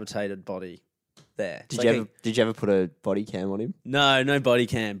decapitated body there. Did you ever put a body cam on him? No body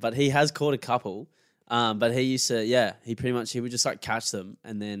cam, but he has caught a couple. But he used to, yeah, he would just like catch them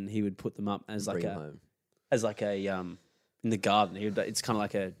and then he would put them up as Bring them home. In the garden. It's kind of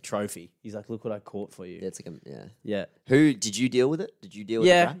like a trophy. He's like, look what I caught for you. Yeah, it's like yeah. Yeah. Who did you deal with it? Did you deal with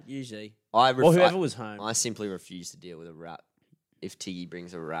the Yeah, rat? usually. Or whoever was home. I simply refuse to deal with a rat. If Tiggy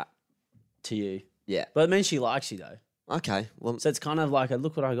brings a rat to you. Yeah. But it means she likes you though. Okay. Well, so it's kind of like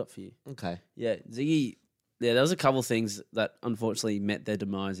look what I got for you. Okay. Yeah, Ziggy. Yeah, there was a couple things that unfortunately met their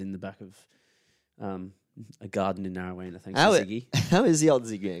demise in the back of a garden in Narroween. I think. Ziggy. How is the old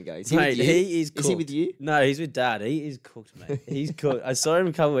Ziggy going? Is he with you? He is. Cooked. Is he with you? No, he's with Dad. He is cooked, mate. He's cooked. I saw him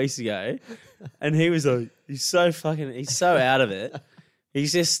a couple of weeks ago, and he was like, he's so out of it.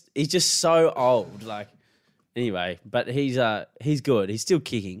 He's just so old. Like, anyway, but he's good. He's still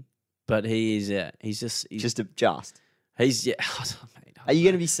kicking, but he's just. He's, yeah. Mate, Are you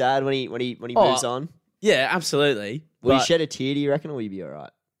going to be sad when he moves on? Yeah, absolutely. Will you shed a tear? Do you reckon, or will you be all right?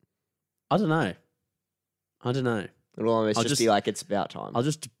 I don't know. It'll almost just be like it's about time. I'll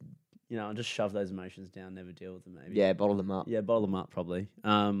just shove those emotions down, never deal with them. Maybe. Yeah, bottle them up. Yeah, bottle them up probably.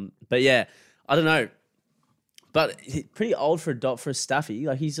 But yeah, I don't know. But he's pretty old for a staffy.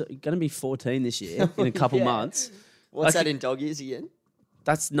 Like he's going to be 14 this year in a couple months. What's that in dog years again?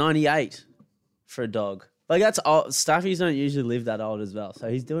 That's 98 for a dog. Like that's old. Staffies don't usually live that old as well, so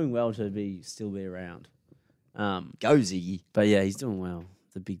he's doing well to still be around. Go Ziggy. But yeah, he's doing well.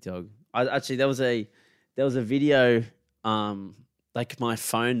 The big dog. There was a video. Like my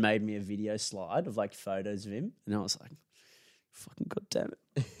phone made me a video slide of like photos of him, and I was like, "Fucking goddamn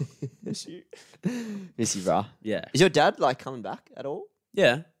it, miss you, bruh." Yeah. Is your dad like coming back at all?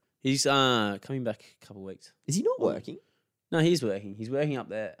 Yeah, he's coming back a couple of weeks. Is he not working? No, he's working. He's working up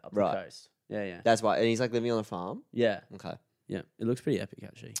there, up right. the coast. Yeah. That's why, and he's like living on a farm. Yeah. Okay. Yeah, it looks pretty epic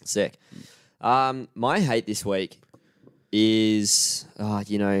actually. Sick. My hate this week is,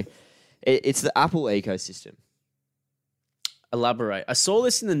 it's the Apple ecosystem. Elaborate. I saw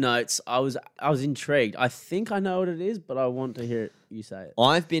this in the notes. I was intrigued. I think I know what it is, but I want to hear you say it.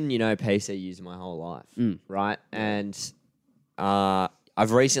 I've been, PC user my whole life, right? And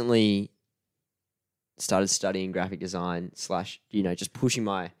I've recently started studying graphic design / just pushing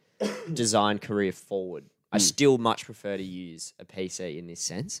my design career forward. I still much prefer to use a PC in this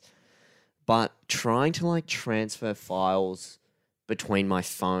sense, but trying to like transfer files between my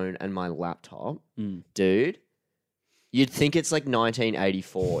phone and my laptop, dude, you'd think it's like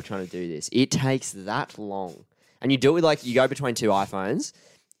 1984 trying to do this. It takes that long. And you do it like you go between two iPhones,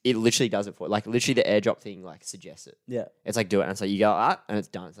 it literally does it for you. Like literally the AirDrop thing like suggests it. Yeah. It's like do it. And it's like you go and it's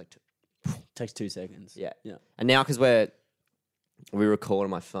done. It's like takes 2 seconds. Yeah. Yeah. And now because we record on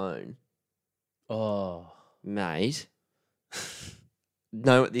my phone. Oh. Mate.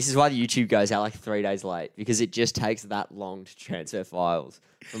 No, this is why the YouTube goes out like 3 days late because it just takes that long to transfer files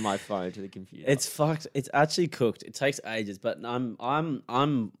from my phone to the computer. It's fucked. It's actually cooked. It takes ages, but I'm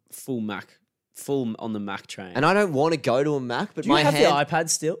full on the Mac train. And I don't want to go to a Mac, but do you have the iPad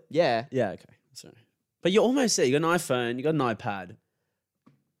still? Yeah. Yeah, okay. Sorry. But you're almost there. You got an iPhone, you got an iPad.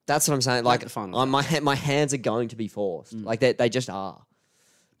 That's what I'm saying. Like my hands are going to be forced. Like they just are.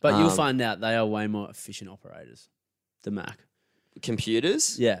 But you'll find out they are way more efficient operators. The Mac.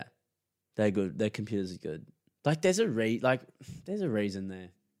 Computers? Yeah. They're good. Their computers are good. Like there's a reason they're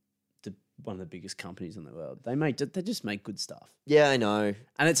one of the biggest companies in the world. They just make good stuff. Yeah, I know.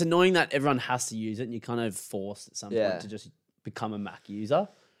 And it's annoying that everyone has to use it and you're kind of forced at some point to just become a Mac user.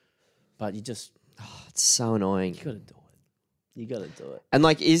 But you just it's so annoying. You gotta do it. And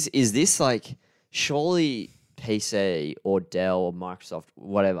like is this like surely PC or Dell or Microsoft,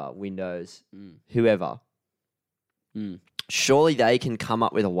 whatever, Windows, whoever, surely they can come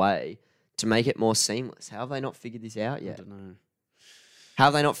up with a way to make it more seamless. How have they not figured this out yet? I don't know. How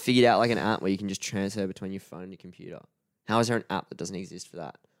have they not figured out like an app where you can just transfer between your phone and your computer? How is there an app that doesn't exist for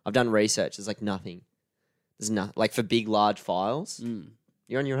that? I've done research. There's like nothing. There's nothing. Like for big, large files,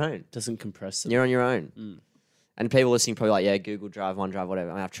 you're on your own. Doesn't compress them. You're on your own. And people listening probably like, yeah, Google Drive, OneDrive,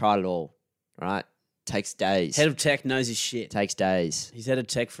 whatever. I mean, I've tried it all, right? Takes days. Head of tech knows his shit. Takes days. He's head of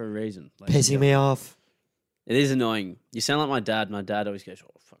tech for a reason. Like, pissing me off. It is annoying. You sound like my dad. My dad always goes,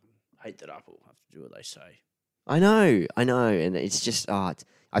 "Oh, fucking hate that Apple have to do what they say." I know, and it's just I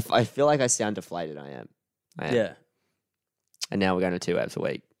feel like I sound deflated. I am. Yeah. And now we're going to 2 apps a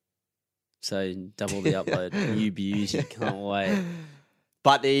week. So double the upload. You views, you can't wait.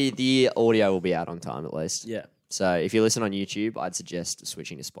 But the audio will be out on time at least. Yeah. So if you listen on YouTube, I'd suggest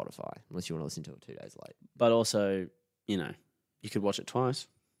switching to Spotify unless you want to listen to it 2 days late. But also, you could watch it twice.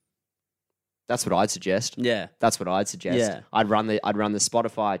 That's what I'd suggest. Yeah. That's what I'd suggest. Yeah. I'd run the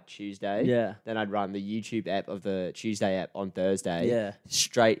Spotify Tuesday. Yeah. Then I'd run the YouTube app of the Tuesday app on Thursday. Yeah.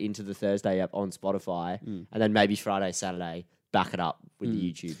 Straight into the Thursday app on Spotify. And then maybe Friday, Saturday, back it up with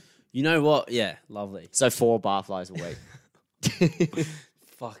the YouTube. You know what? Yeah, lovely. So 4 barflies a week.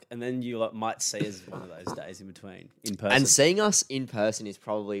 Fuck. And then you might see us one of those days in between in person. And seeing us in person is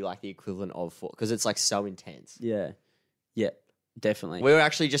probably like the equivalent of 4 because it's like so intense. Yeah. Yeah. Definitely. We were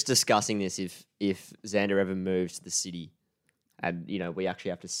actually just discussing this if Xander ever moves to the city and, we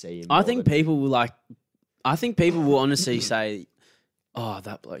actually have to see him. I think people will honestly say, oh,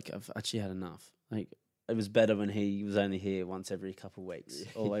 that bloke, I've actually had enough. Like, it was better when he was only here once every couple of weeks.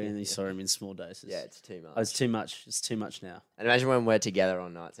 Or I only saw him in small doses. Yeah, it's too much. Oh, it's too much. It's too much now. And imagine when we're together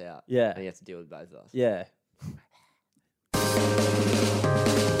on nights out. Yeah. And you have to deal with both of us. Yeah.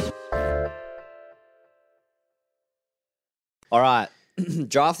 All right.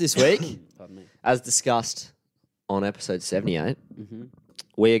 Draft this week, Pardon me. as discussed on episode 78,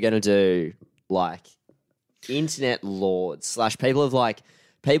 we are going to do like internet lords /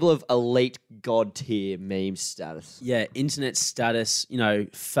 people of elite god tier meme status. Yeah, internet status,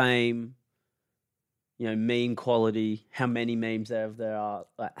 fame, meme quality, how many memes there are,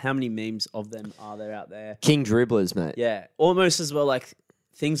 like how many memes of them are there out there? King dribblers, mate. Yeah, almost as well like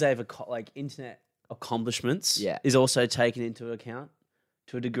things they've like internet accomplishments. Yeah. is also taken into account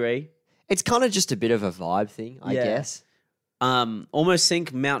to a degree. It's kind of just a bit of a vibe thing, I guess. Almost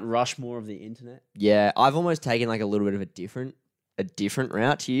think Mount Rushmore of the internet. Yeah, I've almost taken like a little bit of a different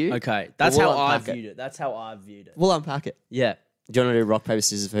route to you. Okay, that's We'll how I unpack it. viewed it. That's how I viewed it. We'll unpack it. Yeah, Do you want to do rock, paper,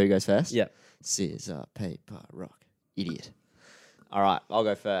 scissors for who goes first? yeah, Scissors, paper, rock. Idiot. All right, I'll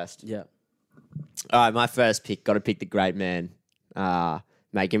go first. yeah. All right, my first pick. Got to pick the great man.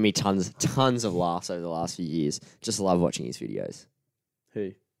 Mate, give me tons of laughs over the last few years. Just love watching his videos.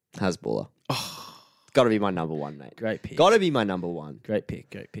 Who? Hasbulla. Got to be my number one, mate. Great pick. Got to be my number one. Great pick.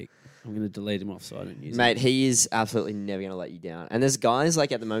 Great pick. I'm going to delete him off so I don't use Mate, he is absolutely never going to let you down. And there's guys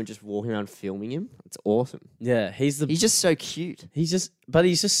like at the moment just walking around filming him. It's awesome. him. Yeah, he's He's just so cute. he does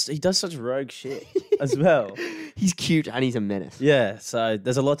such rogue shit as well. He's cute and he's a menace. Yeah, so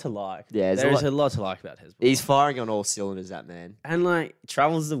there's a lot to like. Yeah, there's a lot to like about Hezbollah. He's firing on all cylinders, that man. And like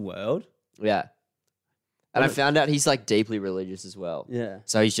travels the world. Yeah. And I found out he's like deeply religious as well. Yeah.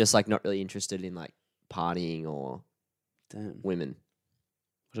 So he's just like not really interested in like partying or Damn. women.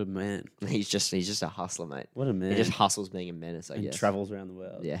 What a man. He's just a hustler, mate. What a man. He just hustles being a menace, I and guess. travels around the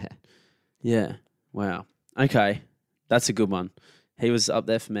world. Yeah. Yeah. Wow. Okay. That's a good one. He was up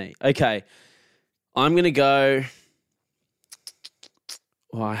there for me. Okay. I'm going to go.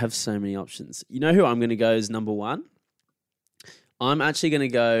 Oh, I have so many options. You know who I'm going to go as number one? I'm actually going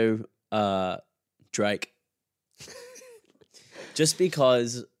to go Drake. Just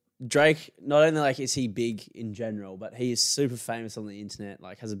because Drake, not only like is he big in general, but he is super famous on the internet,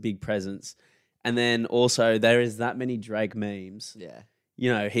 like has a big presence. And then also there is that many Drake memes.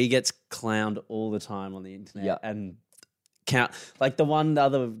 Yeah. He gets clowned all the time on the internet. Yeah. And count like the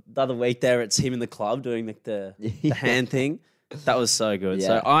other week there, it's him in the club doing like the hand thing. That was so good. Yeah.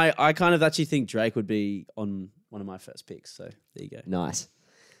 So I kind of actually think Drake would be on one of my first picks. So there you go. Nice.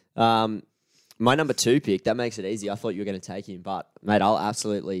 My number 2 pick, that makes it easy. I thought you were going to take him, but mate, I'll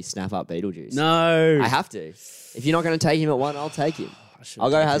absolutely snap up Beetlejuice. No. I have to. If you're not going to take him at 1, I'll take him. I'll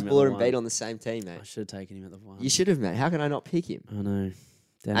go Hasbulla and Beat on the same team, mate. I should have taken him at the 1. You should have, mate. How can I not pick him? I know.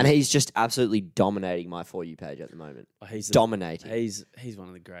 Damn And it. he's just absolutely dominating my For You page at the moment. He's Dominating. He's one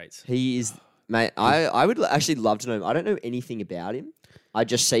of the greats. He is, mate. I would actually love to know him. I don't know anything about him. I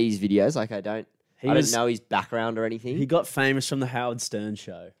just see his videos. Like I don't know his background or anything. He got famous from the Howard Stern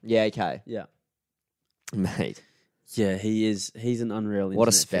show. Yeah. Okay. Yeah. Mate. Yeah, he is. He's an unreal. What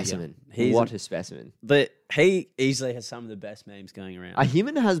a internet specimen. Figure. What a specimen. But he easily has some of the best memes going around. Are him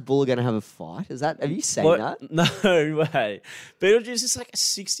and Hasbulla going to have a fight? Have you seen that? No way. Beetlejuice is like a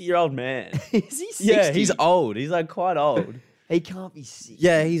 60-year-old man. Is he 60? Yeah, he's old. He's like quite old. He can't be 60.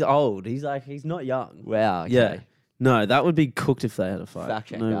 Yeah, he's old. He's not young. Wow. Okay. Yeah. No, that would be cooked if they had a fight. Fact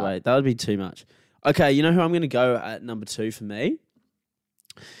check no that. way. That would be too much. Okay, you know who I'm going to go at number 2 for me?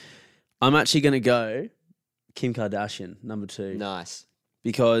 I'm actually going to go Kim Kardashian, number 2. Nice.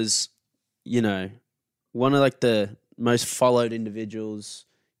 Because, one of like the most followed individuals,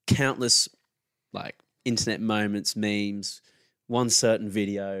 countless like internet moments, memes, one certain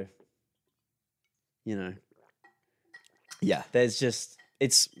video, Yeah. there's just,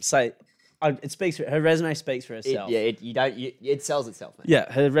 it speaks for, her resume speaks for herself. It sells itself, mate.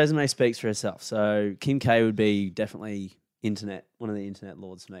 Yeah, her resume speaks for herself. So Kim K would be definitely one of the internet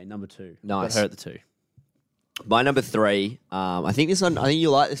lords for me, number 2. Nice. Got her at the 2. My number 3, I think this one. I think you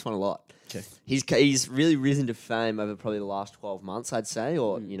like this one a lot. Okay. He's really risen to fame over probably the last 12 months, I'd say,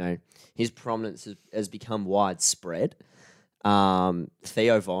 or his prominence has become widespread.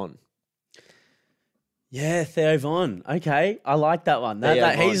 Theo Von. Yeah, Theo Von. Okay, I like that one.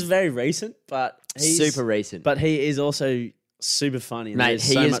 He's very recent, but he's Super recent. But he is also super funny. Mate,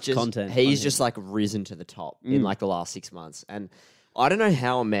 There's so much content. He's just like risen to the top in like the last 6 months, and I don't know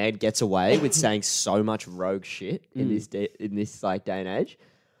how a man gets away with saying so much rogue shit in this like day and age.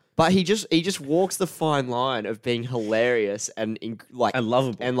 But he just walks the fine line of being hilarious and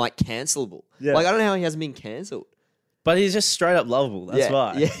lovable and like cancelable. Yeah. Like I don't know how he hasn't been cancelled. But he's just straight up lovable. That's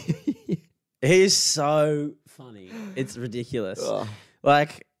why. Yeah. He is so funny. It's ridiculous. Ugh.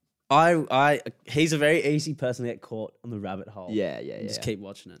 Like he's a very easy person to get caught on the rabbit hole. Yeah. Just keep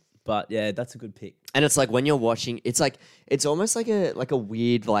watching it. But yeah, that's a good pick. And it's like when you're watching, it's almost like a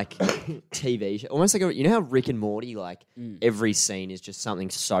weird like TV show, almost like you know how Rick and Morty every scene is just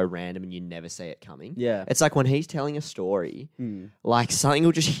something so random and you never see it coming. Yeah, it's like when he's telling a story, like something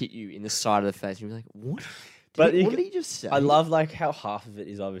will just hit you in the side of the face and you're like, what? What did he just say? I love like how half of it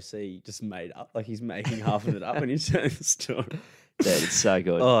is obviously just made up. Like he's making half of it up when he's telling the story. Dude, it's so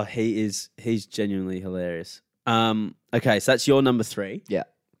good. Oh, he's genuinely hilarious. Okay, so that's your number 3. Yeah.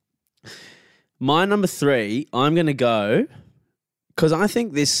 My number 3, I'm gonna go because I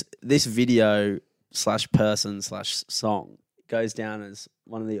think this video /person/song goes down as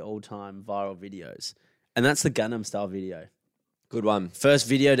one of the all-time viral videos, and that's the Gangnam Style video. Good one. First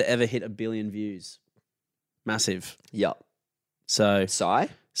video to ever hit 1 billion views. Massive. Yeah. So Psy,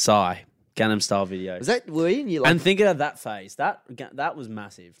 Gangnam Style video. was that Louis? And you like? And think about that phase. That was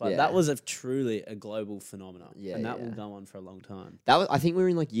massive. Like Yeah. that was truly a global phenomenon. Yeah, and that yeah. will go on for a long time. That was. I think we were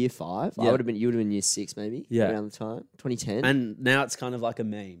in like year 5. Yeah. You would have been year 6 maybe. Yeah. Around the time 2010. And now it's kind of like a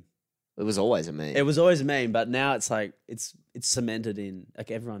meme. it was always a meme. It was always a meme, but now it's like it's cemented in. Like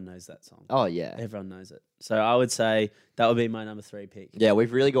everyone knows that song. Oh yeah. Everyone knows it. So I would say that would be my number 3 pick. Yeah,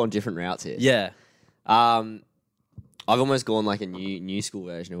 we've really gone different routes here. Yeah. I've almost gone like a new school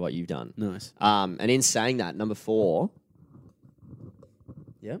version of what you've done. Nice. And in saying that, number 4,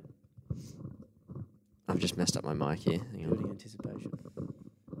 Yep. I've just messed up my mic here. Hang on. Building anticipation.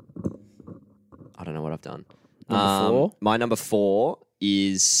 I don't know what I've done. Number 4. My number 4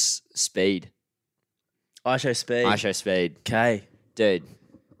 is Speed. I Show Speed. I Show Speed. Okay. Dude,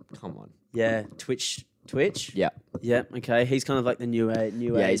 come on. Yeah. Twitch. Yeah. Yeah. Okay. He's kind of like the new age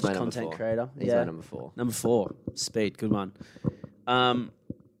he's my number content 4. creator. He's yeah. my number 4. Number 4. Speed. Good one.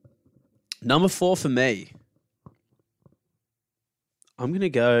 Number 4 for me. I'm gonna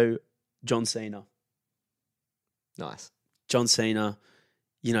go John Cena. Nice. John Cena.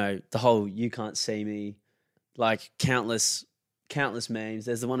 You know the whole "you can't see me," like countless memes.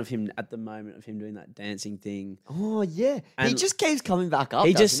 There's the one of him at the moment of him doing that dancing thing. Oh yeah. He And just keeps coming back up,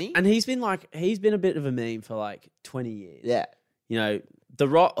 doesn't he? And he's been a bit of a meme for like 20 years. Yeah. You know, The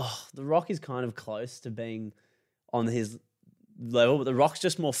Rock. Oh, The Rock is kind of close to being on his level, but The Rock's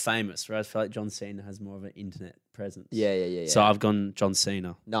just more famous. Whereas I feel like John Cena has more of an internet presence. Yeah. So I've gone John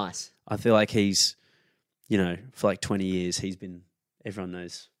Cena. Nice. I feel like he's, you know, for like 20 years he's been. Everyone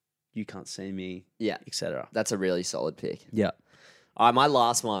knows "You Can't See Me," Yeah. etc. That's a really solid pick. Yeah. All right, my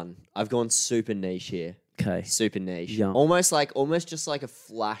last one. I've gone super niche here. Okay. Super niche. Yeah. Almost just like a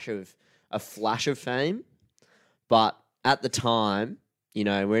flash of fame. But at the time, you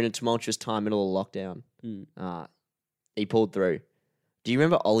know, we're in a tumultuous time, middle of lockdown. He pulled through. Do you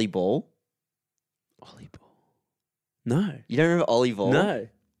remember Ollie Ball? Ollie Ball. No. You don't remember Ollie Ball? No.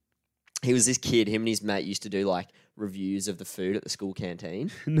 He was this kid. Him and his mate used to do like reviews of the food at the school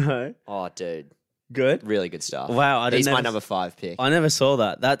canteen. No. Oh, dude. Good. Really good stuff. Wow. He's my number 5 pick. I never saw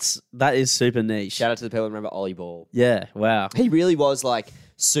that. That is super niche. Shout out to the people who remember Ollie Ball. Yeah. Wow. He really was like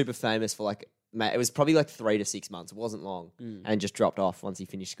super famous for like, mate, it was probably like 3 to 6 months. It wasn't long. And just dropped off once he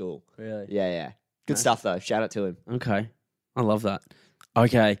finished school. Really? Yeah. Good stuff though. Shout out to him. Okay. I love that.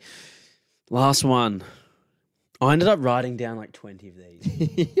 Okay. Last one. I ended up writing down like 20 of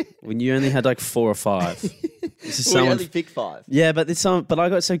these when you only had like 4 or 5. This is We only picked 5. Yeah, but I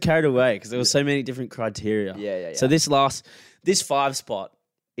got so carried away because there were so many different criteria. Yeah. So this 5 spot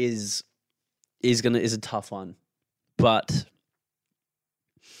is a tough one, but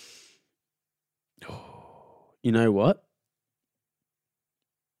you know what?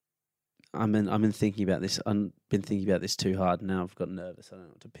 I've been thinking about this. I've been thinking about this too hard. Now I've got nervous. I don't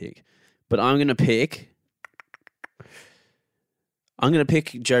know what to pick, but I'm gonna pick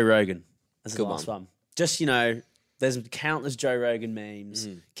Joe Rogan as the last one. Just, you know, there's countless Joe Rogan memes,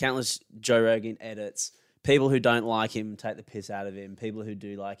 countless Joe Rogan edits. People who don't like him take the piss out of him. People who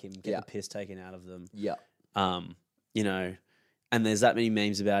do like him get the piss taken out of them. Yeah. You know, and there's that many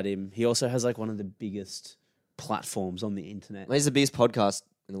memes about him. He also has like one of the biggest platforms on the internet. Well, he's the biggest podcast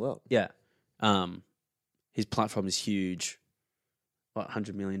in the world. Yeah. His platform is huge. What,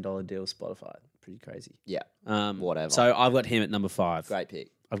 $100 million deal with Spotify. Pretty crazy. Yeah. Whatever. So I've got him at number 5. Great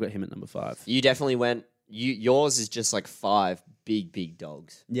pick. I've got him at number 5. You definitely went. Yours is just like 5 big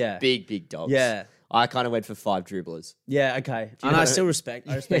dogs. Yeah. Big dogs. Yeah. I kind of went for 5 dribblers. Yeah, okay. And I still respect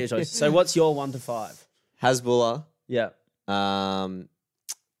your choice. So what's your 1 to 5? Hasbulla, Yeah.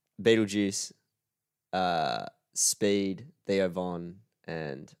 Beetlejuice, Speed, Theo Von,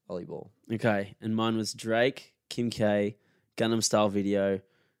 and Ollie Ball. Okay. And mine was Drake, Kim K, Gangnam Style Video,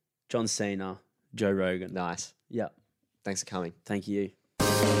 John Cena, Joe Rogan. Nice. Yeah. Thanks for coming. Thank you.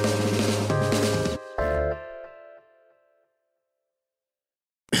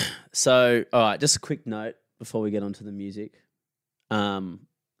 So, all right, just a quick note before we get onto the music.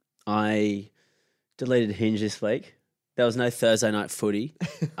 I deleted Hinge this week. There was no Thursday night footy.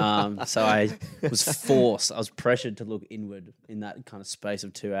 So I was pressured to look inward in that kind of space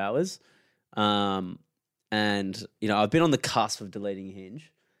of 2 hours. And, you know, I've been on the cusp of deleting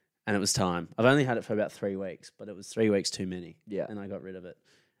Hinge, and it was time. I've only had it for about 3 weeks, but it was 3 weeks too many. Yeah. And I got rid of it.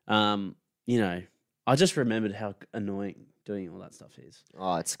 You know, I just remembered how annoying doing all that stuff is.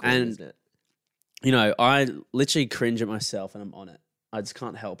 Oh, it's cool, and, isn't it? You know, I literally cringe at myself and I'm on it. I just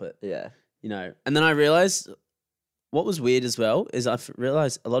can't help it. Yeah. You know, and then I realized what was weird as well is I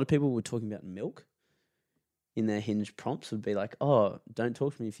realized a lot of people were talking about milk in their Hinge prompts would be like, oh, don't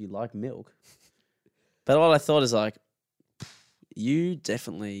talk to me if you like milk. But all I thought is like, you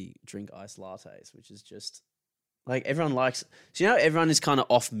definitely drink iced lattes, which is just like everyone likes. So, you know, everyone is kind of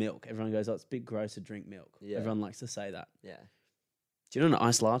off milk. Everyone goes, oh, it's a bit gross to drink milk. Yeah. Everyone likes to say that. Yeah. Do you know what an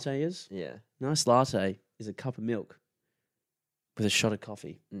iced latte is? Yeah. An iced latte is a cup of milk with a shot of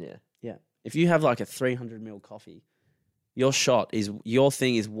coffee. Yeah. Yeah. If you have like a 300 ml coffee, your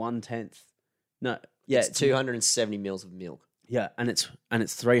thing is 1/10. No, yeah, It's 270 mils of milk. Yeah, and it's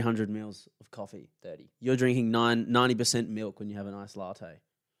 300 mils of coffee. 30. You're drinking 90% milk when you have an iced latte.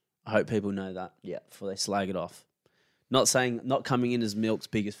 I hope people know that. Yeah. Before they slag it off. Not coming in as milk's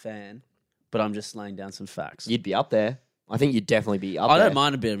biggest fan, but I'm just laying down some facts. You'd be up there. I think you'd definitely be up there. I don't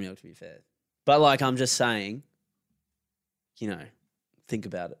mind a bit of milk, to be fair. But like I'm just saying, you know, think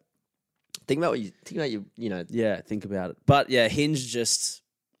about it. Think about you know. Yeah, think about it. But yeah, Hinge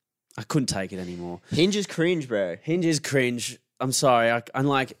I couldn't take it anymore. Hinge is cringe, bro. Hinge is cringe. I'm sorry. I'm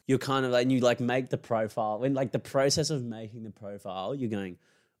like, you're kind of like, and you like make the profile. When like the process of making the profile, you're going,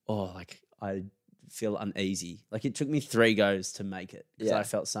 oh, like I feel uneasy. Like it took me 3 goes to make it because I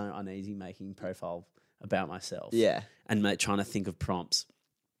felt so uneasy making profile about myself. Yeah. And trying to think of prompts.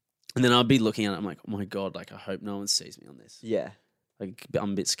 And then I'd be looking at it. I'm like, oh my God, like I hope no one sees me on this. Yeah. Like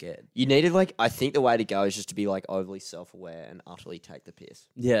I'm a bit scared. You needed like, I think the way to go is just to be like overly self-aware and utterly take the piss.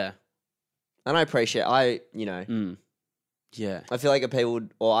 Yeah. And I appreciate, you know, yeah. I feel like people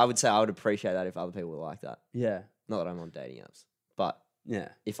would, or I would say I would appreciate that if other people were like that. Yeah. Not that I'm on dating apps, but yeah,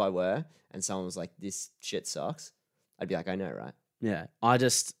 if I were and someone was like, this shit sucks, I'd be like, I know, right? Yeah. I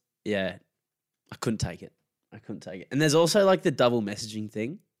couldn't take it. And there's also like the double messaging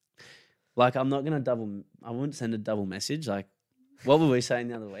thing. Like I wouldn't send a double message. Like what were we saying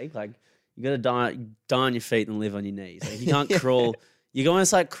the other week? Like you got to die on your feet and live on your knees. Like you can't crawl. You're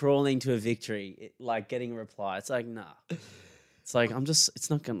almost like crawling to a victory, like getting a reply. It's like, nah. It's like, it's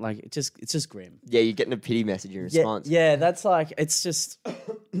not going to like, it's just grim. Yeah. You're getting a pity message in response. Yeah. That's like, it's just,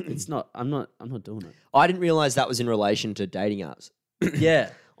 it's not, I'm not doing it. I didn't realize that was in relation to dating apps. Yeah.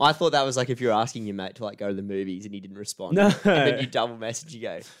 I thought that was like if you're asking your mate to like go to the movies and he didn't respond. No. And then you double message, you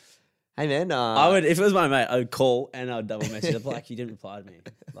go, hey man. I would, if it was my mate, I would call and I would double message. I'd be like, you didn't reply to me.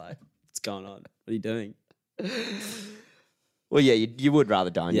 Like, what's going on? What are you doing? Well, yeah, you would rather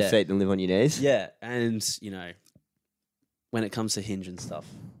die on your feet than live on your knees. Yeah. And, you know, when it comes to Hinge and stuff,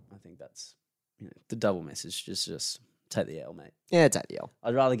 I think that's, you know, the double message. Just take the L, mate. Yeah, take the L.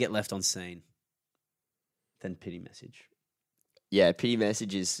 I'd rather get left on scene than pity message. Yeah, pity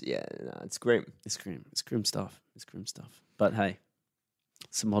message is, it's grim. It's grim. It's grim stuff. But hey,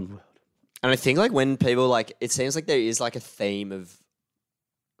 it's a modern world. And I think like when people like, it seems like there is like a theme of,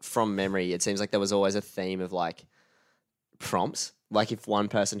 from memory, it seems like there was always a theme of like prompts. Like if one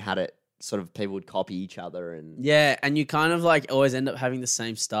person had it, sort of people would copy each other and... Yeah, and you kind of like always end up having the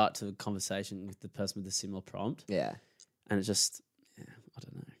same start to the conversation with the person with the similar prompt. Yeah. And it's just, I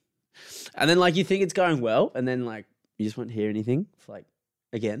don't know. And then like you think it's going well and then like you just won't hear anything for like,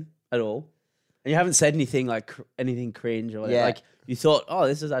 again, at all. And you haven't said anything like anything cringe or whatever. Yeah. Like you thought, oh,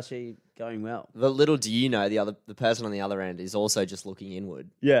 this is actually going well. But little do you know, the person on the other end is also just looking inward.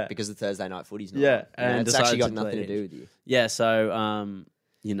 Yeah. Because the Thursday night footy's not. Yeah, on. You know, and it's actually got decided to nothing to play do with you. Yeah. So,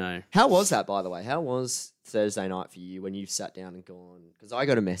 you know, How was that, by the way? How was Thursday night for you when you sat down and gone? Because I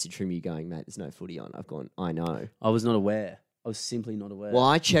got a message from you going, mate, there's no footy on. I've gone, I know. I was not aware. I was simply not aware. Well,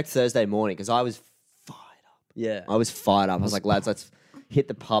 I checked Thursday morning because I was fired up. Yeah. I was fired up. I was like, lads, let's hit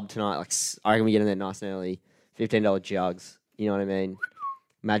the pub tonight. Like, I reckon we get in there nice and early. $15 jugs. You know what I mean?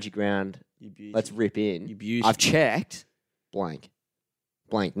 Magic round. Let's rip in. You beautiful. I've checked. Blank.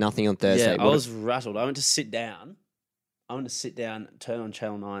 Nothing on Thursday. Yeah, I was rattled. I went to sit down, turn on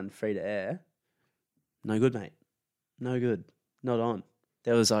Channel 9, free to air. No good, mate. No good. Not on.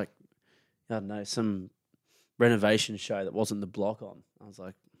 There was like, I don't know, some renovation show that wasn't the block on. I was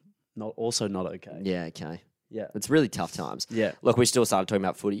like, not okay. Yeah, okay. Yeah. It's really tough times. Yeah. Look, we still started talking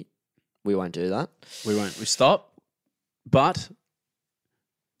about footy. We won't do that. We won't. We stop. But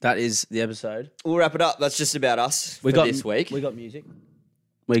that is the episode. We'll wrap it up. That's just about us for this week. We got music.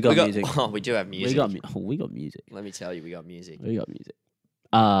 We got music. Oh, we do have music. We got music. Let me tell you, we got music. We got music.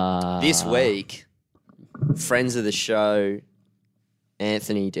 This week, friends of the show,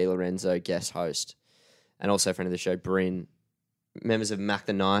 Anthony Di Lorenzo, guest host, and also friend of the show, Bryn, members of Mac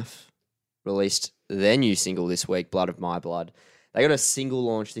the Knife, released their new single this week, Blood of My Blood. They got a single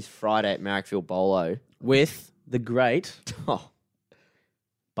launch this Friday at Marrickville Bolo. With the great Oh,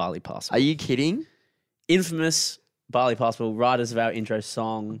 Barley Parsons. are you kidding? Infamous Barley Parsons, writers of our intro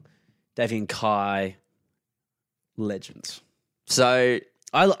song, Davey and Kai, legends. So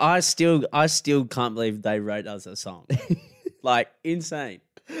I still can't believe they wrote us a song. Like, insane.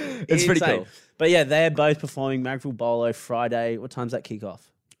 It's pretty cool. But yeah, they're both performing Marrickville Bolo Friday. What time's that kick off?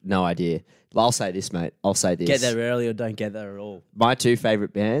 no idea. I'll say this, mate. I'll say this. Get there early or don't get there at all. My two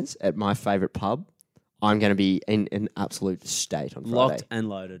favourite bands at my favourite pub, I'm going to be in an absolute state on Friday. Locked and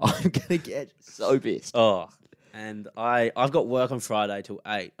loaded. I'm going to get so pissed. Oh, and I've got work on Friday till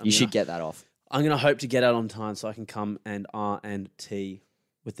 8. You should get that off. I'm going to hope to get out on time so I can come and R&T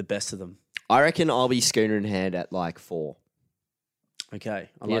with the best of them. I reckon I'll be schooner in hand at like 4. Okay,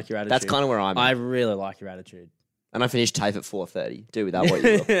 I like your attitude. That's kind of where I'm at. I really like your attitude. And I finished TAFE at 4:30. Do with that what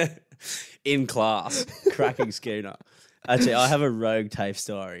you will. In class, cracking schooner. Actually, I have a rogue TAFE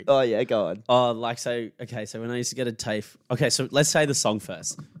story. Oh, yeah, go on. Oh, like, so when I used to get a TAFE. Okay, so let's say the song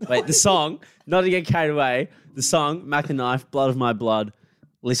first. Wait, the song, not to get carried away, the song, Mac the Knife, Blood of My Blood,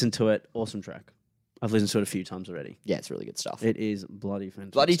 listen to it, awesome track. I've listened to it a few times already. Yeah, it's really good stuff. It is bloody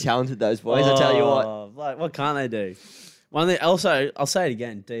fantastic. Bloody talented, those boys, I tell you what. Like, what can't they do? Also, I'll say it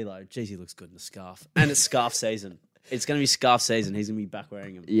again, D-Lo, geez, he looks good in the scarf. And it's scarf season. It's going to be scarf season. He's going to be back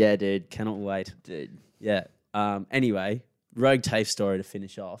wearing them. Yeah, dude. Cannot wait. Dude. Yeah. Anyway, rogue TAFE story to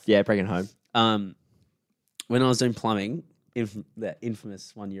finish off. Yeah, bring it home. When I was doing plumbing, the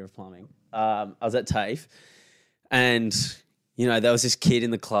infamous 1 year of plumbing, I was at TAFE, and you know there was this kid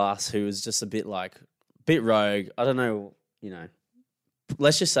in the class who was just a bit rogue. I don't know, you know.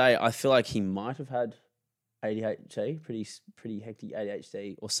 Let's just say I feel like he might have had ADHD, pretty hectic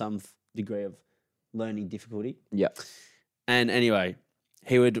ADHD, or some degree of learning difficulty. Yeah. And anyway,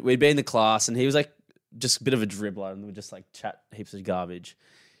 we'd be in the class, and he was like just a bit of a dribbler, and we'd just like chat heaps of garbage.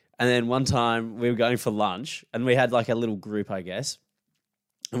 And then one time we were going for lunch, and we had like a little group, I guess.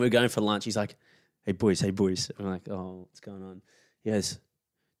 And we were going for lunch. He's like, hey boys. And I'm like, oh, what's going on? He goes,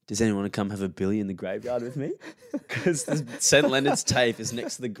 does anyone want to come have a billy in the graveyard with me? Because the St. Leonard's TAFE is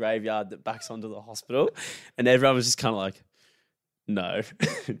next to the graveyard that backs onto the hospital. And everyone was just kind of like, no,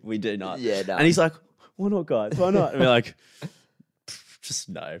 we do not. Yeah, no. And he's like, why not, guys? Why not? And we're like, just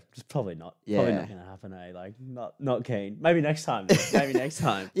no, just probably not. Yeah. Probably not going to happen, eh? Like, not keen. Maybe next time. Maybe next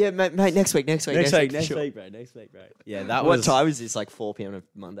time. Yeah, mate, next week, Next week, bro. Yeah, that What was... time is this? Like 4 p.m. on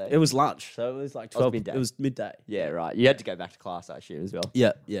Monday? It was lunch, so it was like 12. midday. It was midday. Yeah, right. You had to go back to class, I assume, as well.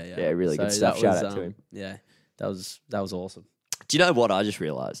 Yeah. Yeah, really good So stuff. that Shout was, out to him. Yeah, that was awesome. Do you know what I just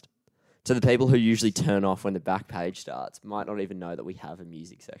realised? So the people who usually turn off when the back page starts might not even know that we have a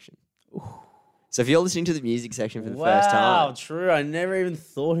music section. So if you're listening to the music section for the first time... Wow, true. I never even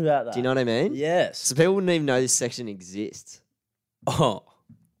thought about that. Do you know what I mean? Yes. So people wouldn't even know this section exists. Oh.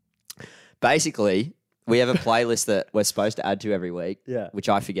 Basically, we have a playlist that we're supposed to add to every week, Yeah. which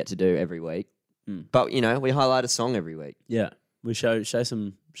I forget to do every week. But, you know, we highlight a song every week. Yeah. We show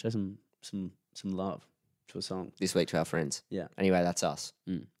some love to a song. This week to our friends. Yeah. Anyway, that's us.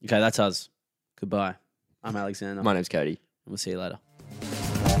 Okay, that's us. Goodbye. I'm Alexander. My name's Cody. We'll see you later.